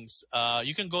of things.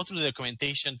 You can go through the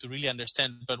documentation to really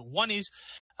understand, but one is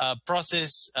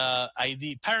process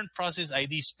ID, parent process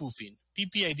ID spoofing,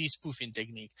 PPID spoofing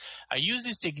technique. I use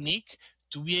this technique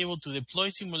to be able to deploy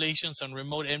simulations on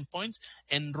remote endpoints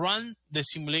and run the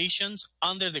simulations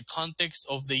under the context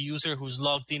of the user who's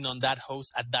logged in on that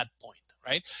host at that point,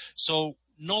 right? So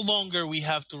no longer we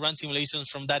have to run simulations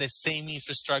from that same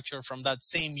infrastructure, from that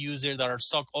same user that our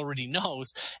SOC already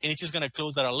knows, and it's just going to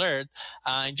close that alert,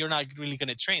 and you're not really going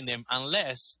to train them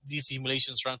unless these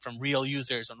simulations run from real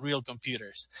users on real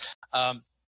computers.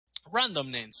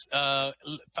 Randomness.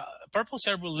 Purple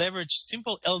Sharp will leverage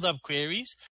simple LDAP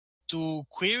queries to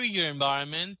query your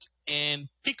environment and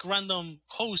pick random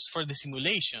hosts for the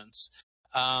simulations.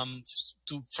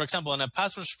 For example, on a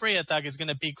password spray attack, it's going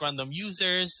to pick random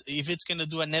users. If it's going to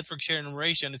do a network share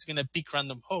enumeration, it's going to pick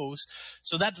random hosts.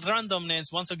 So that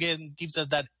randomness, once again, gives us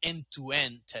that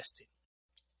end-to-end testing.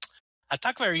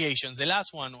 Attack variations, the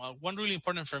last one really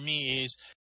important for me is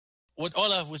what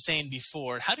Olaf was saying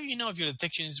before. How do you know if your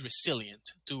detection is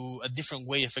resilient to a different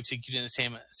way of executing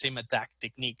the same attack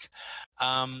technique?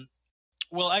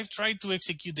 Well, I've tried to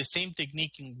execute the same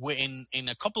technique in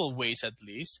a couple of ways at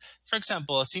least. For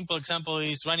example, a simple example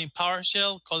is running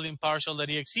PowerShell, calling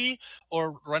PowerShell.exe,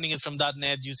 or running it from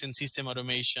 .NET using System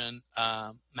Automation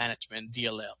Management,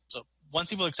 DLL. So one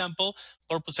simple example,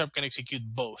 Purple Sharp can execute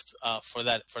both for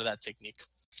that technique.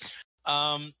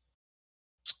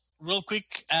 Real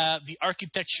quick, the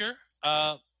architecture.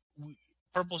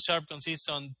 Purple Sharp consists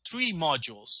on 3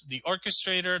 modules: the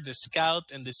orchestrator, the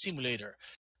scout, and the simulator.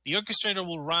 The orchestrator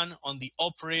will run on the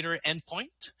operator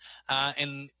endpoint,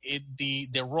 and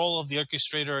the role of the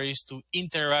orchestrator is to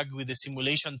interact with the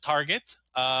simulation target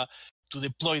to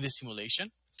deploy the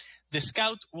simulation. The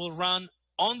scout will run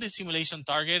on the simulation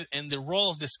target, and the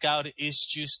role of the scout is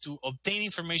just to obtain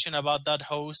information about that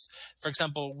host. For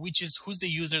example, who's the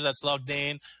user that's logged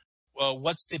in,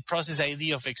 what's the process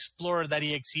ID of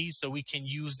explorer.exe, so we can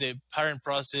use the parent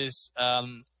process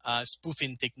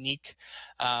spoofing technique,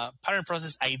 parent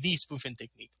process ID spoofing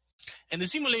technique. And the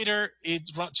simulator,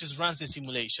 just runs the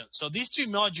simulation. So these three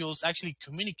modules actually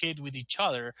communicate with each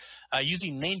other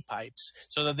using name pipes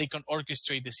so that they can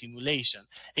orchestrate the simulation.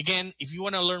 Again, if you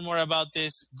want to learn more about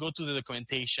this, go to the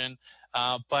documentation.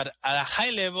 But at a high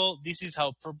level, this is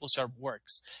how PurpleSharp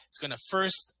works. It's going to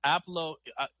first upload,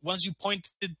 once you point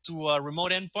it to a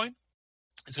remote endpoint,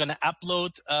 it's going to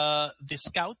upload the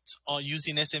Scout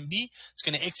using SMB. It's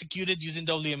going to execute it using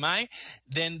WMI.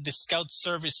 Then the Scout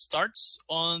service starts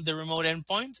on the remote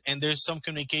endpoint, and there's some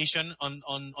communication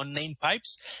on name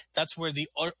pipes. That's where the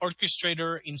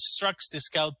orchestrator instructs the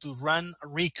Scout to run a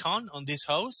recon on this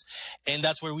host, and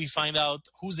that's where we find out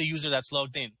who's the user that's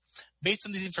logged in. Based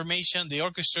on this information, the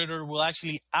orchestrator will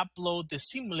actually upload the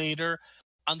simulator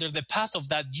under the path of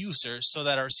that user so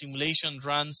that our simulation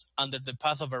runs under the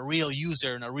path of a real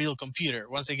user and a real computer.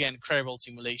 Once again, credible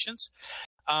simulations.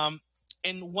 And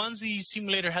once the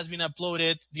simulator has been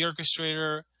uploaded, the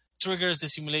orchestrator triggers the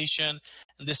simulation,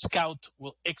 and the Scout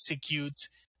will execute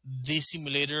the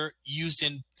simulator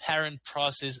using parent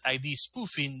process ID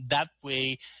spoofing. That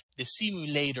way, the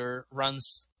simulator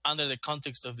runs under the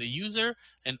context of the user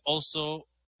and also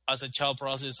as a child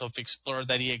process of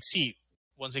explorer.exe.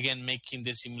 Once again, making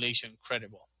the simulation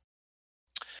credible.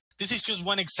 This is just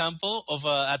one example of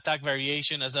an attack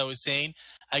variation. As I was saying,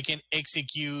 I can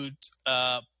execute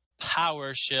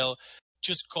PowerShell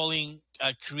just calling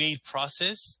create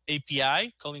process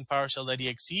API, calling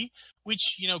PowerShell.exe,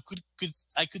 which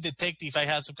I could detect if I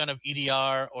have some kind of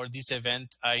EDR or this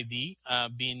event ID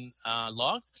being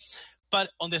logged. But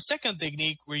on the second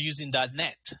technique, we're using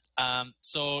 .NET.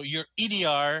 So your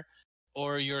EDR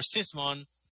or your Sysmon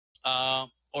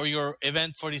or your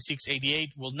event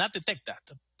 4688 will not detect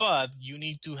that, but you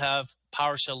need to have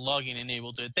PowerShell login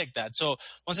enabled to detect that. So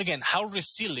once again, how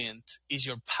resilient is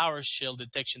your PowerShell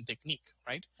detection technique,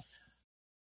 right?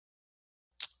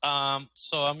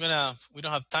 So we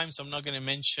don't have time, so I'm not gonna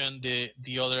mention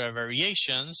the other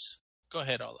variations. Go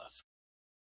ahead, Olaf.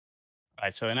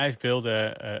 Right, so and I've built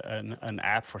an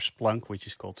app for Splunk, which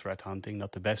is called Threat Hunting.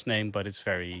 Not the best name, but it's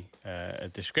very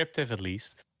descriptive at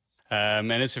least.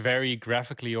 And it's a very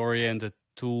graphically oriented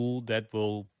tool that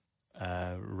will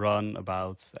run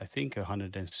about, I think,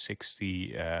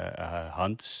 160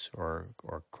 hunts or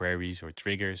queries or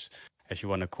triggers, as you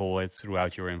want to call it,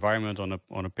 throughout your environment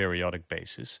on a periodic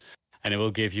basis. And it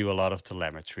will give you a lot of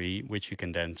telemetry, which you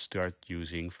can then start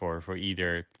using for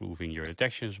either proving your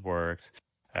detections worked,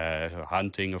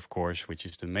 hunting, of course, which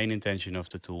is the main intention of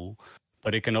the tool.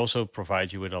 But it can also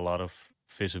provide you with a lot of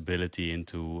visibility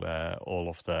into all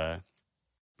of the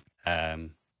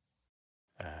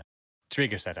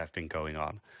triggers that have been going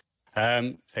on.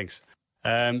 Thanks.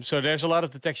 So there's a lot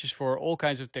of detections for all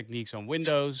kinds of techniques on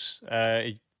Windows.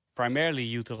 It primarily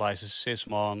utilizes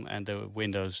Sysmon and the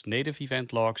Windows native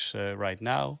event logs right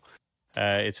now.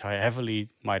 It's heavily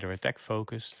MITRE ATT&CK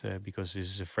focused because this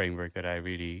is a framework that I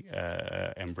really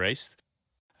embraced.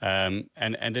 And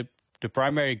the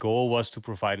primary goal was to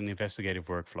provide an investigative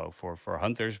workflow for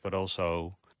hunters, but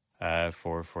also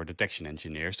for detection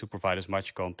engineers to provide as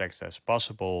much context as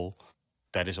possible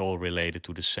that is all related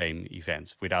to the same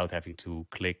events without having to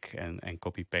click and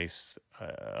copy paste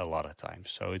a lot of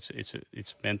times. So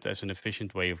it's meant as an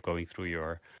efficient way of going through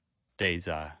your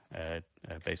data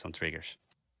based on triggers.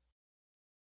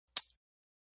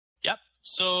 Yep.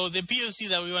 So the POC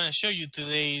that we want to show you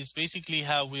today is basically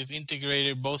how we've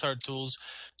integrated both our tools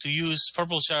to use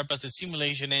PurpleSharp as a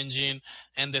simulation engine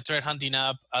and the threat hunting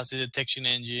app as a detection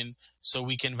engine, so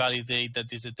we can validate that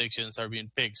these detections are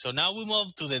being picked. So now we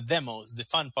move to the demos, the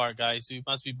fun part, guys. You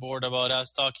must be bored about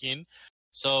us talking.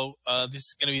 So this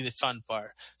is going to be the fun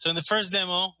part. So in the first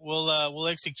demo, we'll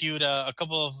execute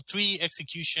three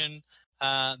execution.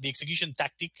 The execution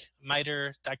tactic,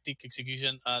 MITRE tactic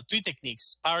execution, three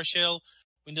techniques: PowerShell,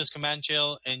 Windows Command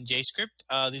Shell, and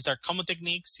JScript. These are common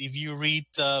techniques. If you read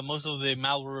most of the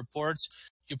malware reports,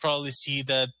 you probably see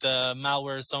that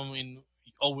malware,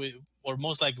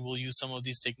 most likely will use some of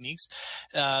these techniques.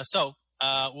 So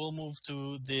we'll move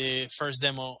to the first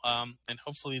demo, and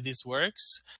hopefully this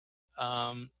works.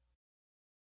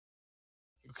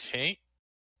 Okay.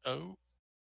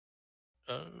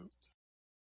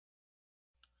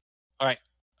 All right.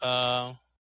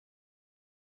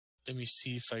 Let me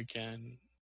see if I can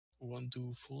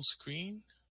do full screen.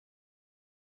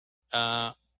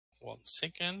 1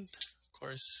 second. Of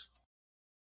course,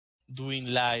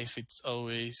 doing live, it's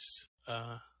always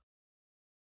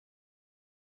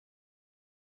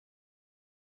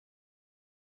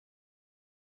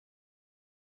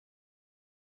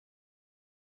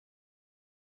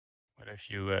What if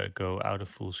you go out of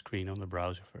full screen on the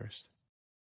browser first?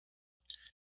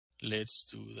 let's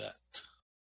do that.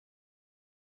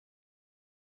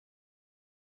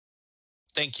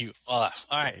 Thank you, Olaf.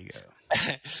 All right. There you go.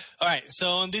 All right.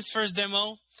 So in this first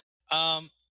demo,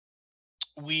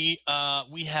 we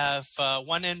have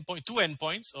two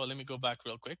endpoints. Oh, let me go back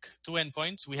real quick. 2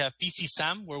 endpoints. We have PC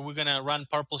Sam, where we're gonna run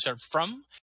Purple Sharp from,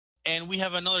 and we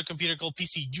have another computer called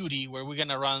PC Judy, where we're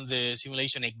gonna run the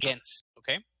simulation against.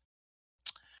 Okay.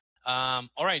 All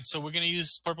right. So we're gonna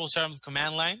use Purple Sharp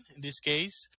command line in this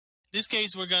case.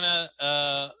 We're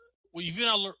gonna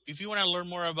if you want to learn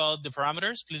more about the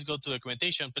parameters, please go to the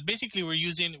documentation. But basically,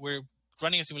 we're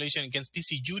running a simulation against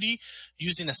PC Judy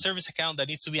using a service account that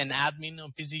needs to be an admin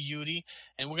on PC Judy,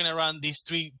 and we're gonna run these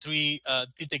three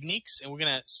techniques, and we're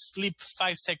gonna sleep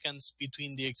 5 seconds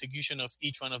between the execution of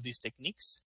each one of these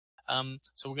techniques.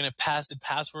 So we're gonna pass the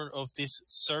password of this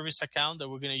service account that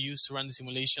we're gonna use to run the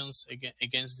simulations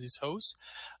against this host.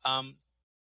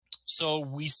 So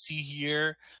we see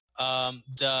here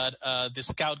that the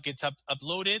scout gets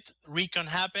uploaded, recon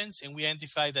happens, and we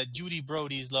identify that Judy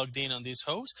Brody is logged in on this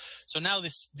host. So now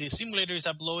the simulator is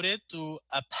uploaded to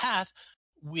a path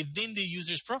within the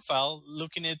user's profile,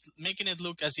 making it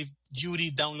look as if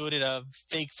Judy downloaded a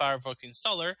fake Firefox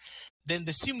installer. Then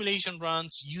the simulation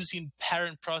runs using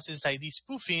parent process ID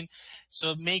spoofing,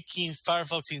 so making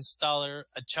Firefox installer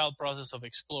a child process of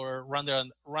Explorer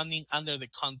running under the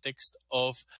context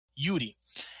of Judy.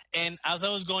 And as I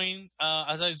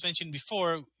was mentioning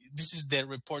before, this is the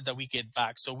report that we get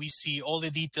back. So we see all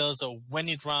the details of when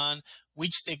it ran,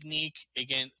 which technique,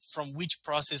 again, from which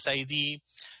process ID,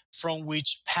 from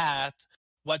which path,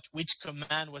 which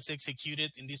command was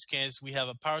executed. In this case, we have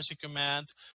a PowerShell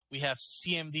command, we have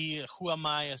CMD, who am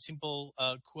I, a simple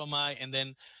who am I, and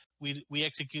then we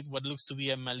execute what looks to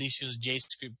be a malicious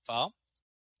JScript file.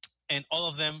 And all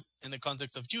of them in the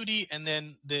context of Judy, and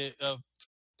then the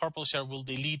Purple Sharp will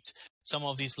delete some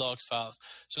of these logs files.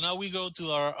 So now we go to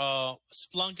our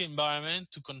Splunk environment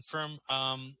to confirm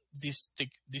these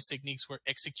techniques were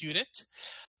executed.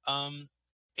 And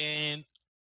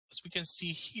as we can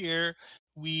see here,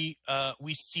 we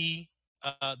see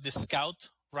the scout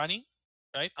running,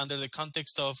 right, under the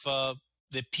context of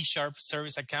the P#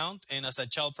 service account and as a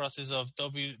child process of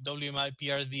WMI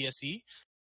PRVSE.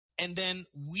 And then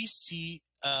we see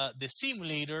the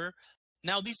simulator,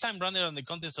 now this time running on the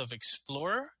context of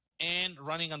Explorer and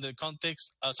running on the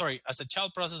context, as a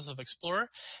child process of Explorer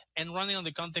and running on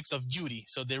the context of Judy,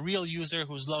 so the real user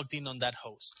who's logged in on that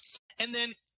host. And then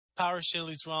PowerShell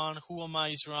is run, who am I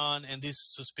is run, and this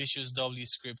suspicious W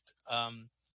script,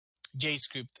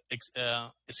 JScript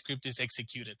script is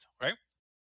executed, right?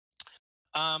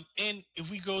 And if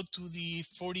we go to the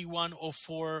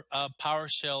 4104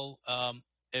 PowerShell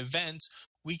event,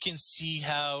 we can see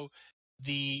how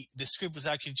the script was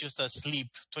actually just a sleep,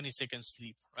 20-second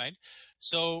sleep, right?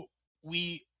 So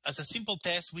we, as a simple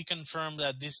test, we confirm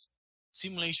that this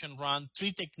simulation run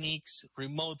 3 techniques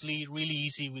remotely, really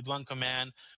easy with 1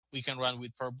 command. We can run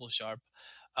with Purple Sharp.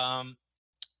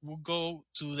 We'll go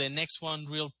to the next one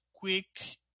real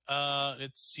quick.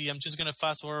 Let's see, I'm just gonna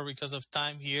fast forward because of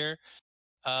time here.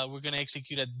 We're gonna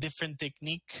execute a different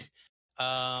technique.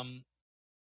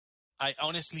 I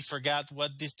honestly forgot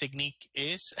what this technique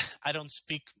is. I don't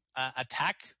speak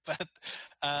attack, but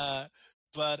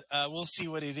we'll see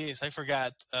what it is. I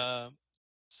forgot.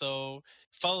 So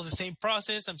follow the same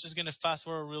process. I'm just gonna fast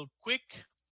forward real quick.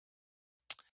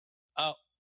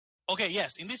 Okay,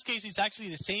 yes, in this case, it's actually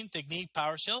the same technique,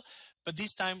 PowerShell, but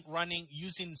this time running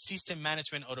using system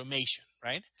management automation,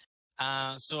 right?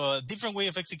 So a different way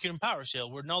of executing PowerShell.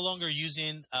 We're no longer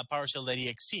using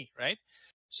PowerShell.exe, right?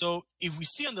 So if we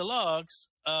see on the logs,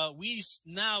 we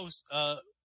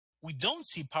don't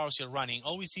see PowerShell running.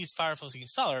 All we see is Firefox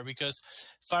installer, because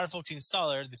Firefox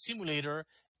installer, the simulator,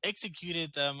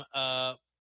 executed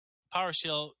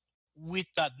PowerShell with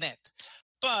 .NET.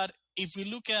 But if we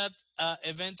look at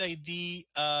event ID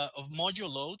of module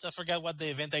loads, I forgot what the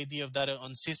event ID of that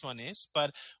on Sysmon is,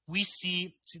 but we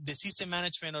see the system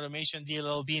management automation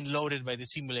DLL being loaded by the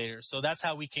simulator. So that's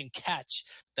how we can catch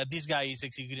that this guy is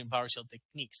executing PowerShell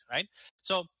techniques, right?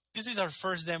 So this is our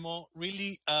first demo,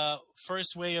 really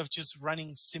first way of just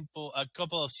running a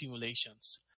couple of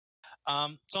simulations.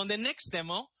 So on the next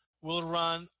demo, we'll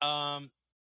run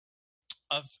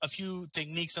a few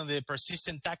techniques on the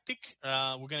persistent tactic.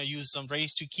 We're going to use some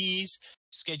raise to keys,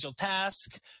 schedule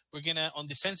task. We're gonna, on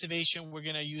defensivation, we're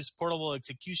gonna use portable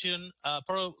execution,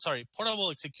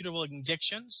 portable executable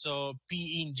injection, so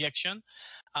PE injection.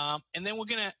 And then we're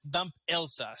gonna dump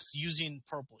LSAS using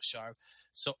Purple Sharp.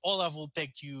 So Olaf will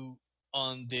take you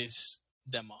on this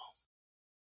demo.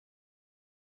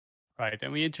 Right,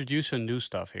 and we introduce some new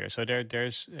stuff here. So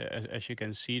there's, as you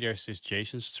can see, there's this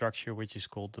JSON structure, which is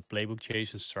called the playbook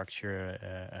JSON structure,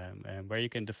 and where you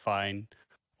can define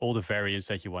all the variants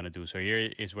that you want to do. So here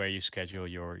is where you schedule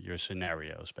your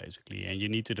scenarios, basically. And you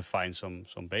need to define some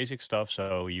basic stuff.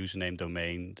 So username,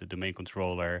 domain, the domain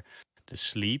controller, the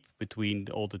sleep between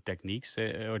all the techniques,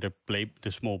 or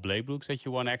the small playbooks that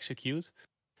you want to execute,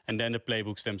 and then the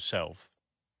playbooks themselves.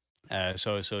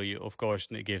 So you, of course,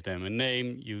 give them a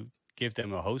name. You give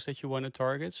them a host that you want to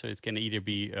target. So it can either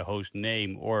be a host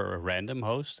name or a random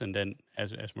host. And then,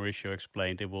 as Mauricio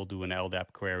explained, it will do an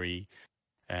LDAP query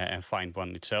and find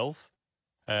one itself.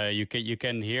 You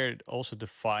can here also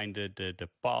define the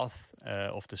path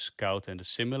of the scout and the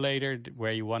simulator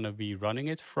where you want to be running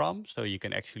it from. So you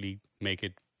can actually make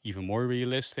it even more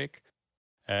realistic.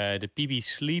 The PB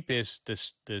sleep is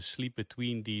the sleep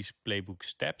between these playbook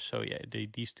steps. So yeah,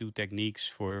 these two techniques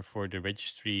for the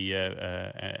registry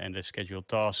and the scheduled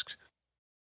tasks,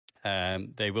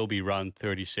 they will be run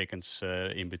 30 seconds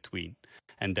in between.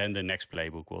 And then the next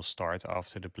playbook will start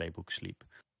after the playbook sleep.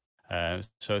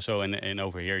 And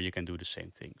over here you can do the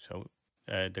same thing. So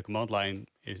the command line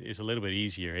is a little bit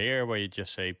easier here, where you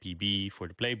just say PB for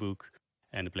the playbook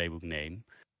and the playbook name,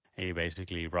 and you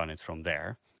basically run it from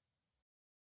there.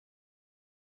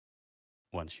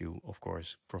 Once you, of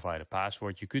course, provide a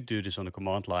password, you could do this on the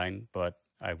command line, but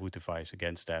I would advise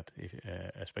against that,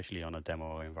 especially on a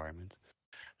demo environment.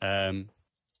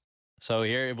 So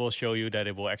here it will show you that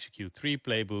it will execute 3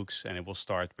 playbooks, and it will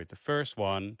start with the first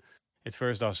one. It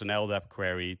first does an LDAP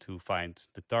query to find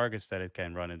the targets that it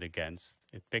can run it against.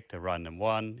 It picked a random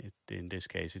one. In this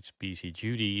case, it's PC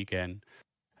Judy again.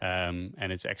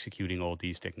 And it's executing all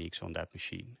these techniques on that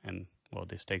machine. And well,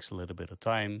 this takes a little bit of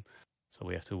time. So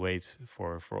we have to wait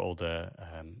for all the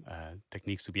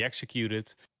techniques to be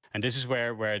executed. And this is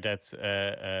where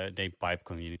that name pipe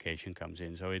communication comes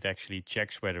in. So it actually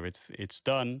checks whether it's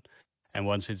done. And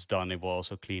once it's done, it will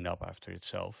also clean up after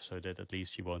itself, so that at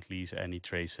least you won't lose any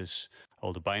traces.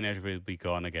 All the binaries will be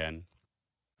gone again.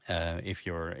 If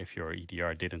your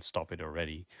EDR didn't stop it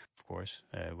already, of course,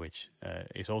 which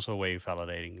is also a way of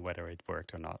validating whether it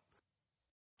worked or not.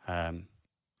 And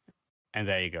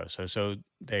there you go. So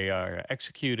they are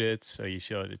executed. So you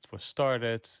show it was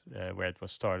started, where it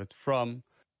was started from.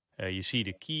 You see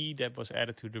the key that was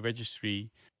added to the registry.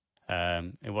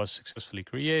 It was successfully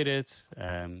created.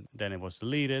 Then it was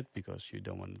deleted because you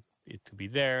don't want it to be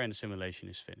there, and the simulation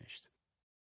is finished.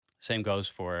 Same goes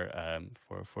for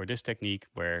this technique,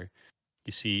 where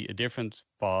you see a different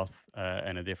path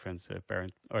and a different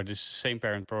parent, or the same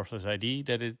parent process ID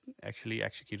that it actually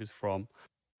executed from.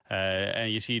 And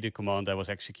you see the command that was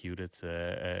executed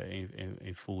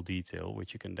in full detail,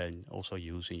 which you can then also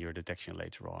use in your detection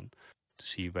later on to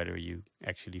see whether you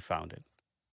actually found it.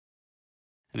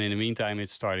 And in the meantime,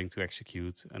 it's starting to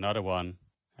execute another one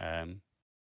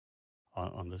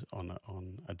on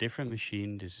a different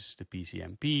machine. This is the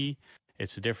PCMP.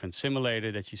 It's a different simulator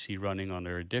that you see running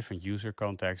under a different user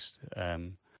context,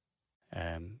 and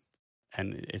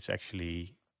it's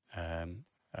actually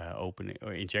opening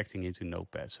or injecting into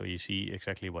Notepad. So you see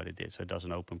exactly what it did. So it does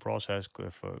an open process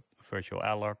for virtual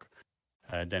alloc.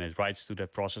 Then it writes to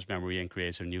that process memory and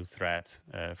creates a new thread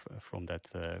from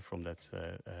that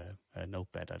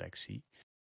notepad.exe.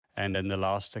 And then the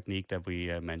last technique that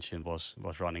we mentioned was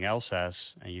running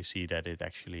LSAS, and you see that it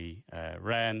actually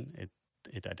ran.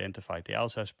 It identified the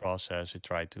LSAS process. It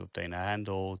tried to obtain a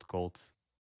handle. It called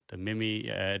the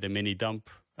mini dump.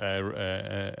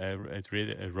 It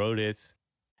wrote it.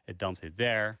 It dumped it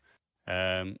there,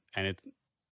 and it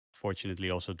fortunately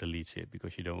also deletes it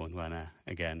because you don't want to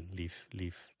again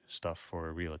leave stuff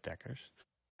for real attackers.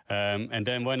 And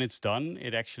then when it's done,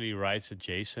 it actually writes a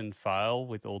JSON file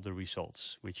with all the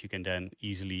results, which you can then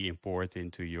easily import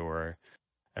into your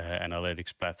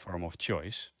analytics platform of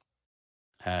choice,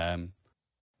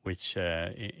 which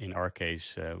in our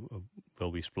case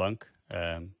will be Splunk.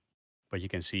 But you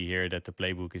can see here that the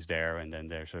playbook is there, and then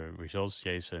there's a results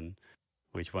JSON,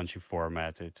 which once you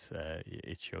format it,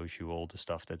 it shows you all the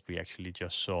stuff that we actually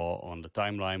just saw on the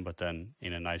timeline, but then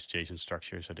in a nice JSON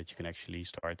structure so that you can actually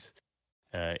start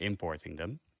importing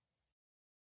them.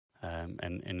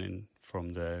 And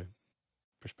from the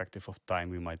perspective of time,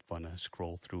 we might want to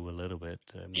scroll through a little bit.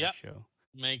 Yeah,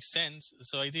 makes sense.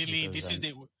 So ideally, this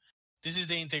is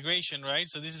the integration, right?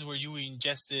 So this is where you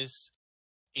ingest this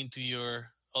into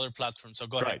your other platform. So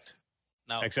go ahead.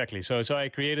 Now. Exactly. So I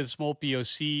created a small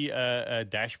POC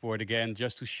dashboard again,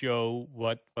 just to show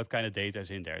what kind of data is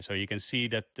in there. So you can see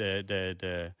that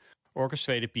the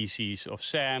orchestrated PCs of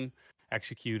Sam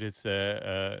executed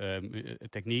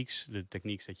techniques, the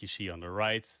techniques that you see on the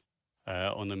right,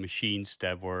 on the machines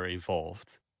that were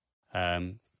involved.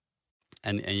 And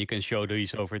you can show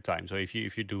these over time. So if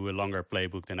you do a longer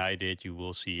playbook than I did, you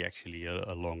will see actually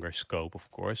a longer scope, of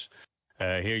course.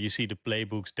 Here you see the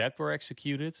playbooks that were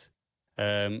executed.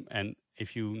 And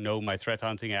if you know my threat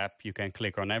hunting app, you can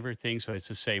click on everything. So it's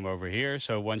the same over here.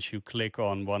 So once you click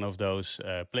on one of those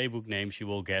playbook names, you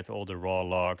will get all the raw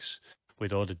logs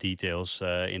with all the details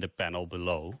in the panel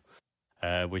below,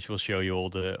 which will show you all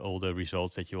the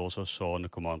results that you also saw on the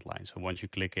command line. So once you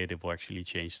click it, it will actually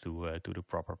change to the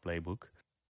proper playbook.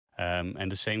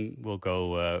 And the same will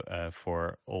go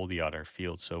for all the other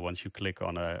fields. So once you click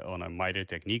on a MITRE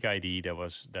technique ID that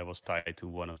was tied to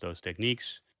one of those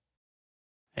techniques.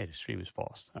 Hey, the stream is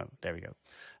paused. Oh, there we go.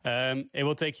 It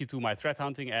will take you to my threat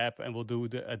hunting app, and we'll do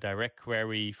a direct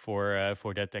query for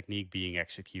that technique being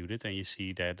executed. And you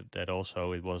see that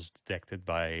also it was detected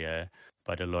by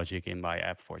the logic in my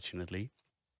app, fortunately.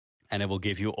 And it will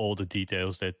give you all the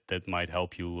details that might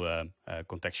help you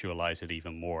contextualize it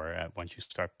even more once you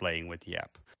start playing with the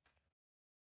app.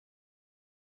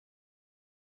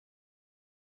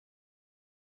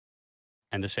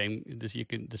 And the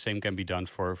same can be done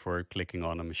for clicking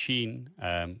on a machine,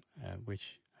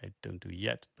 which I don't do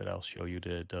yet, but I'll show you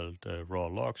the raw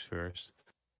logs first,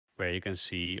 where you can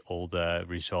see all the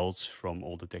results from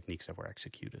all the techniques that were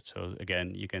executed. So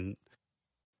again, you can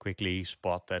quickly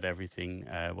spot that everything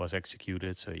was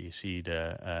executed. So you see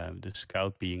the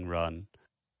scout being run.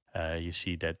 You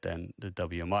see that then the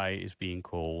WMI is being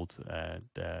called,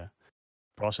 the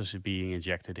process is being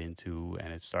injected into,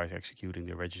 and it starts executing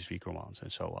the registry commands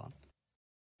and so on.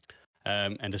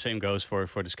 And the same goes for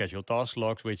the scheduled task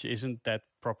logs, which isn't that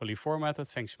properly formatted,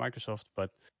 thanks to Microsoft, but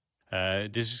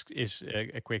this is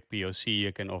a quick POC.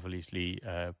 You can obviously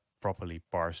properly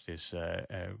parse this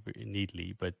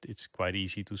neatly, but it's quite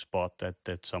easy to spot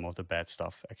that some of the bad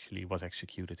stuff actually was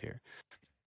executed here.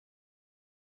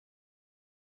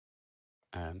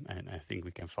 And I think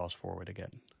we can fast forward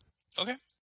again. Okay.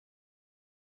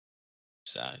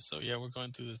 So yeah, we're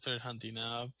going to the threat hunting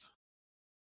app.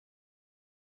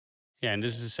 Yeah, and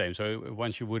this is the same. So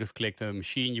once you would have clicked a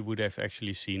machine, you would have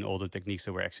actually seen all the techniques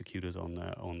that were executed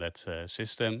on that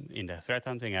system in the threat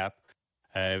hunting app,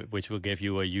 which will give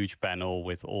you a huge panel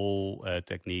with all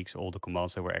techniques, all the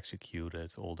commands that were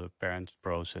executed, all the parent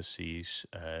processes,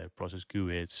 process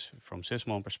GUIDs from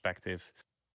Sysmon perspective.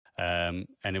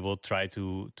 And it will try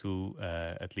to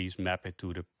at least map it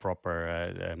to the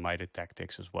proper MITRE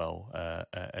tactics as well,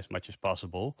 as much as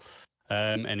possible.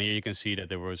 And here you can see that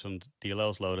there were some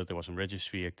DLLs loaded, there was some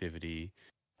registry activity,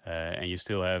 and you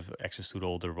still have access to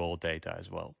all the raw data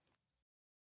as well.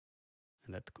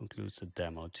 And that concludes the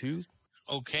demo 2.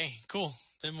 Okay, cool.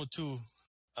 Demo 2.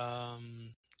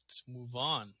 Let's move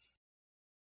on.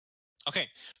 Okay,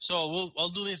 so I'll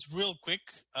do this real quick.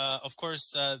 Of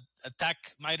course, Attack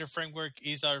MITRE framework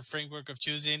is our framework of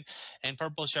choosing, and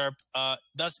Purple Sharp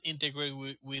does integrate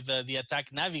with the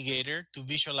Attack Navigator to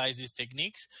visualize these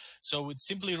techniques. So with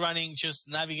simply running just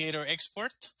Navigator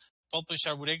export, Purple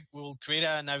Sharp will create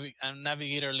a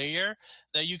Navigator layer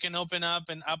that you can open up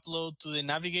and upload to the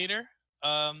Navigator.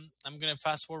 I'm going to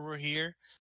fast forward here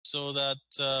so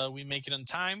that we make it on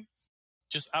time.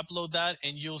 Just upload that,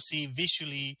 and you'll see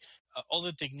visually all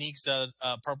the techniques that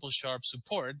Purple Sharp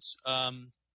supports.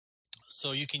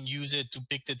 So you can use it to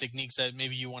pick the techniques that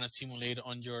maybe you want to simulate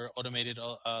on your automated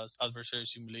adversary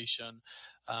simulation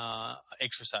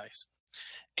exercise.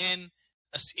 And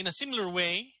in a similar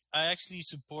way, I actually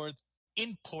support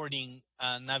importing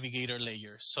Navigator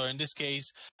layers. So in this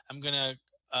case, I'm going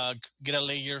to get a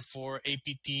layer for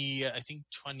APT, I think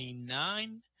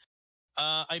 29.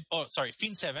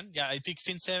 Fin7. Yeah, I pick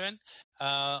Fin7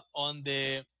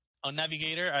 on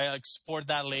Navigator. I export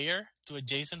that layer to a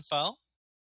JSON file.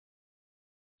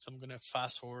 So I'm going to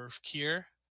fast forward here.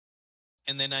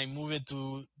 And then I move it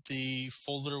to the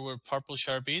folder where Purple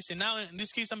Sharp is. And now in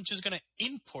this case, I'm just going to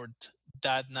import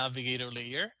that Navigator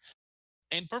layer.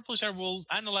 And Purple Sharp will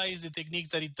analyze the techniques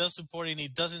that it does support and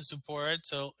it doesn't support.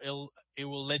 So it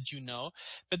will let you know.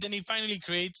 But then it finally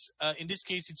creates, in this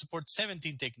case, it supports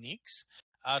 17 techniques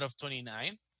out of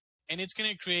 29. And it's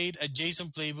going to create a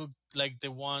JSON playbook like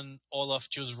the one Olaf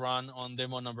just ran on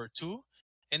demo number 2.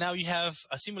 And now you have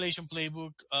a simulation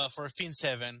playbook for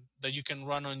Fin7 that you can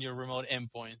run on your remote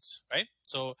endpoints, right?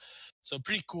 So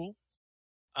pretty cool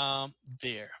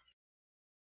there.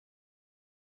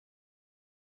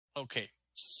 Okay,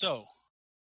 so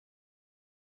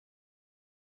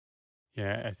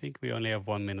Yeah, I think we only have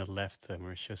 1 minute left,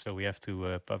 Mauricio, so we have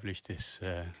to publish this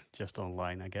just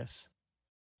online, I guess.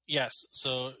 yes,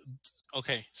 so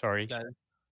okay, Sorry.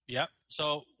 yeah.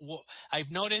 So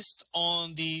I've noticed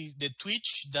on the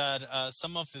Twitch that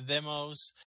some of the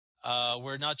demos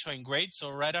were not showing great.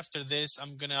 So right after this,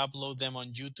 I'm gonna upload them on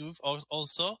YouTube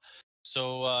also,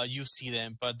 so you see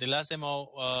them. But the last demo,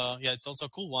 yeah, it's also a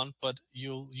cool one, but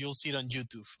you'll see it on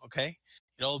YouTube. Okay,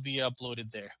 it'll be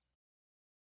uploaded there.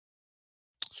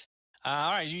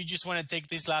 All right, you just want to take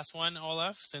this last one,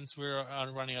 Olaf, since we're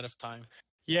running out of time.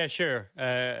 Yeah, sure.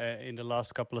 In the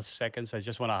last couple of seconds, I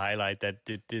just want to highlight that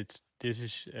this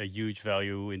is a huge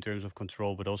value in terms of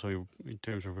control, but also in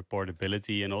terms of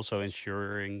reportability, and also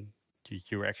ensuring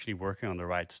you're actually working on the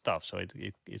right stuff. So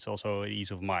it's also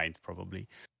ease of mind, probably.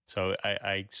 So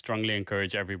I strongly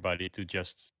encourage everybody to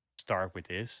just start with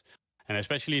this, and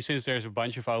especially since there's a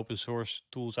bunch of open source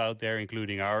tools out there,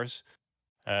 including ours.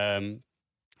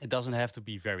 It doesn't have to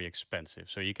be very expensive.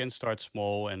 So you can start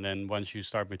small, and then once you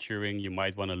start maturing, you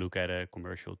might want to look at a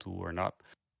commercial tool or not.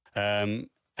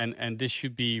 And this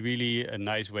should be really a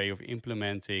nice way of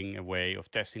implementing a way of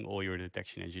testing all your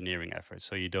detection engineering efforts.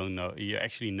 So you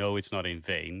actually know it's not in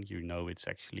vain. You know it's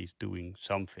actually doing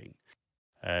something.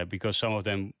 Because some of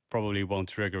them probably won't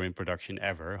trigger in production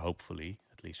ever, hopefully,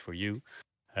 at least for you.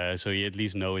 So you at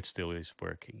least know it still is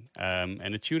working.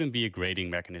 And it shouldn't be a grading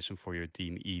mechanism for your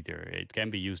team either. It can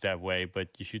be used that way, but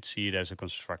you should see it as a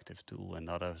constructive tool and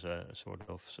not as a sort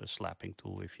of a slapping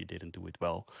tool if you didn't do it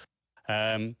well.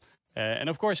 And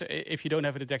of course, if you don't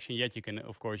have a detection yet, you can,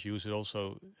 of course, use it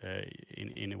also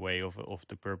in a way of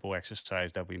the purple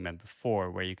exercise that we meant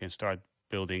before, where you can start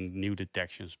building new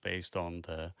detections based on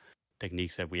the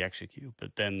techniques that we execute,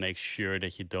 but then make sure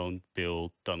that you don't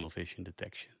build tunnel vision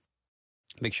detection.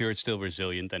 Make sure it's still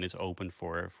resilient and it's open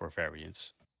for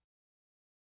variants.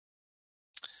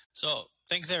 So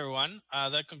thanks everyone.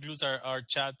 That concludes our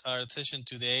session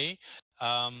today.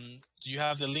 You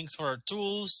have the links for our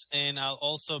tools, and I'll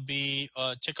also be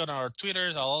check out our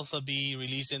Twitters. I'll also be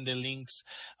releasing the links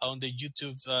on the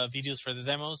YouTube videos for the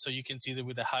demos, so you can see them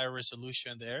with a higher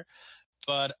resolution there.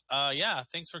 But yeah,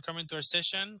 thanks for coming to our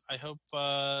session. I hope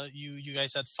you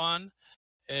guys had fun,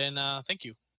 and thank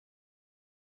you.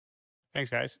 Thanks,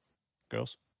 guys,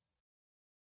 girls.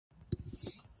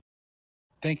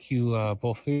 Thank you,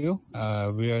 both of you.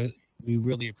 We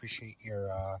really appreciate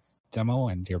your demo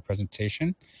and your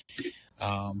presentation.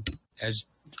 As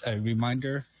a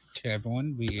reminder to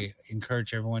everyone, we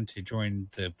encourage everyone to join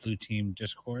the Blue Team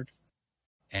Discord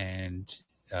and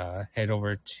head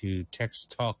over to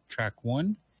Text Talk Track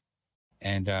 1,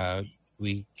 and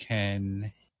we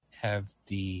can have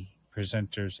the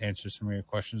presenters answer some of your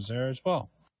questions there as well.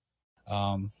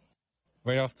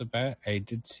 Right off the bat, I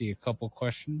did see a couple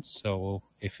questions, so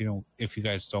if you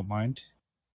guys don't mind,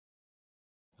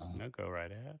 no, go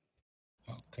right ahead.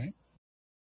 Okay.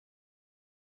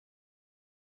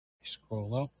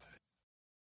 Scroll up.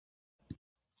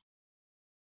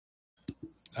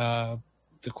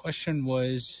 The question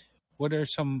was, what are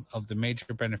some of the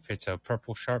major benefits of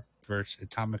Purple Sharp versus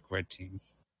Atomic Red Team?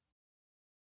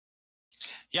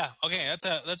 Yeah, okay,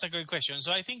 that's a great question.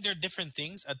 So I think there are different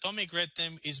things. Atomic Red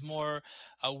Team is more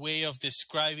a way of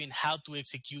describing how to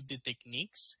execute the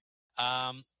techniques,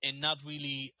 and not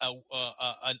really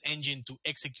an engine to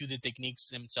execute the techniques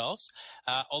themselves.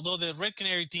 Although the Red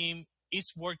Canary team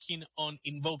is working on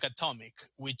Invoke Atomic,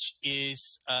 which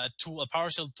is a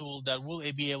PowerShell tool that will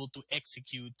be able to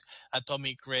execute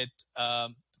Atomic Red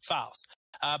files.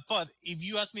 But if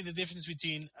you ask me the difference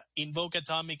between Invoke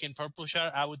Atomic and Purple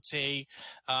Sharp, I would say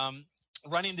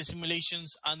running the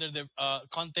simulations under the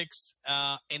context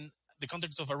in the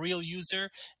context of a real user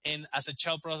and as a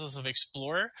child process of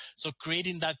Explorer. So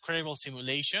creating that credible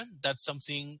simulation, that's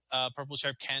something Purple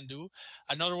Sharp can do.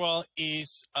 Another one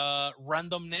is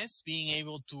randomness, being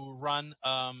able to run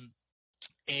a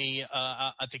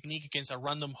technique against a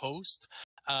random host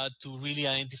to really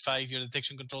identify if your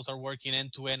detection controls are working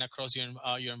end-to-end across your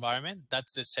environment.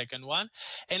 That's the second one.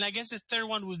 And I guess the third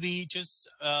one would be just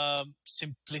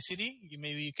simplicity.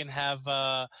 Maybe you can have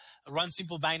run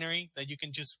simple binary that you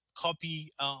can just copy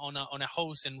on a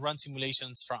host and run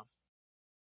simulations from.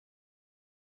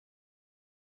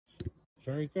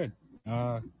 Very good.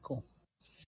 Cool.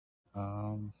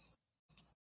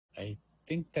 I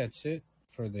think that's it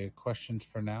for the questions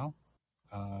for now.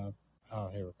 Oh,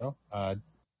 here we go.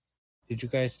 Did you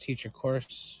guys teach a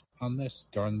course on this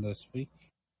during this week?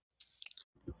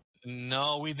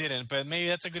 No, we didn't, but maybe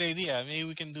that's a good idea. Maybe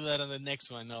we can do that on the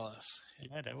next one, Olaf.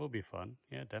 Yeah, that will be fun.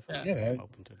 Yeah, definitely. Yeah, I'm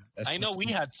open to that. I know we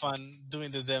had fun doing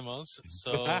the demos,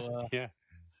 so Yeah,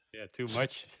 too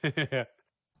much. Yeah.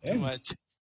 too much.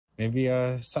 Maybe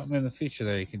something in the future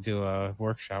that you can do a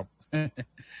workshop. Yeah,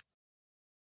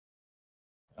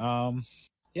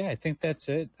 I think that's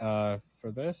it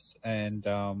for this. And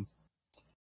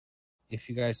if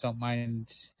you guys don't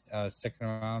mind sticking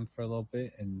around for a little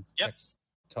bit and text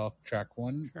talk track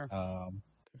one, Sure.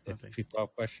 if people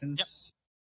have questions.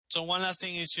 So one last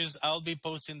thing is just I'll be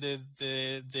posting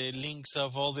the links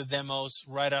of all the demos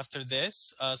right after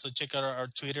this. So check out our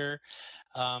Twitter,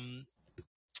 and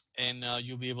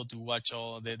you'll be able to watch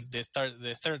all the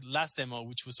third last demo,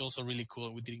 which was also really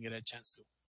cool. We didn't get a chance to.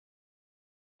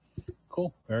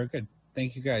 Cool. Very good.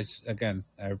 Thank you guys again.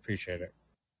 I appreciate it.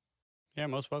 Yeah,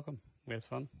 most welcome. We had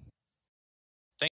fun.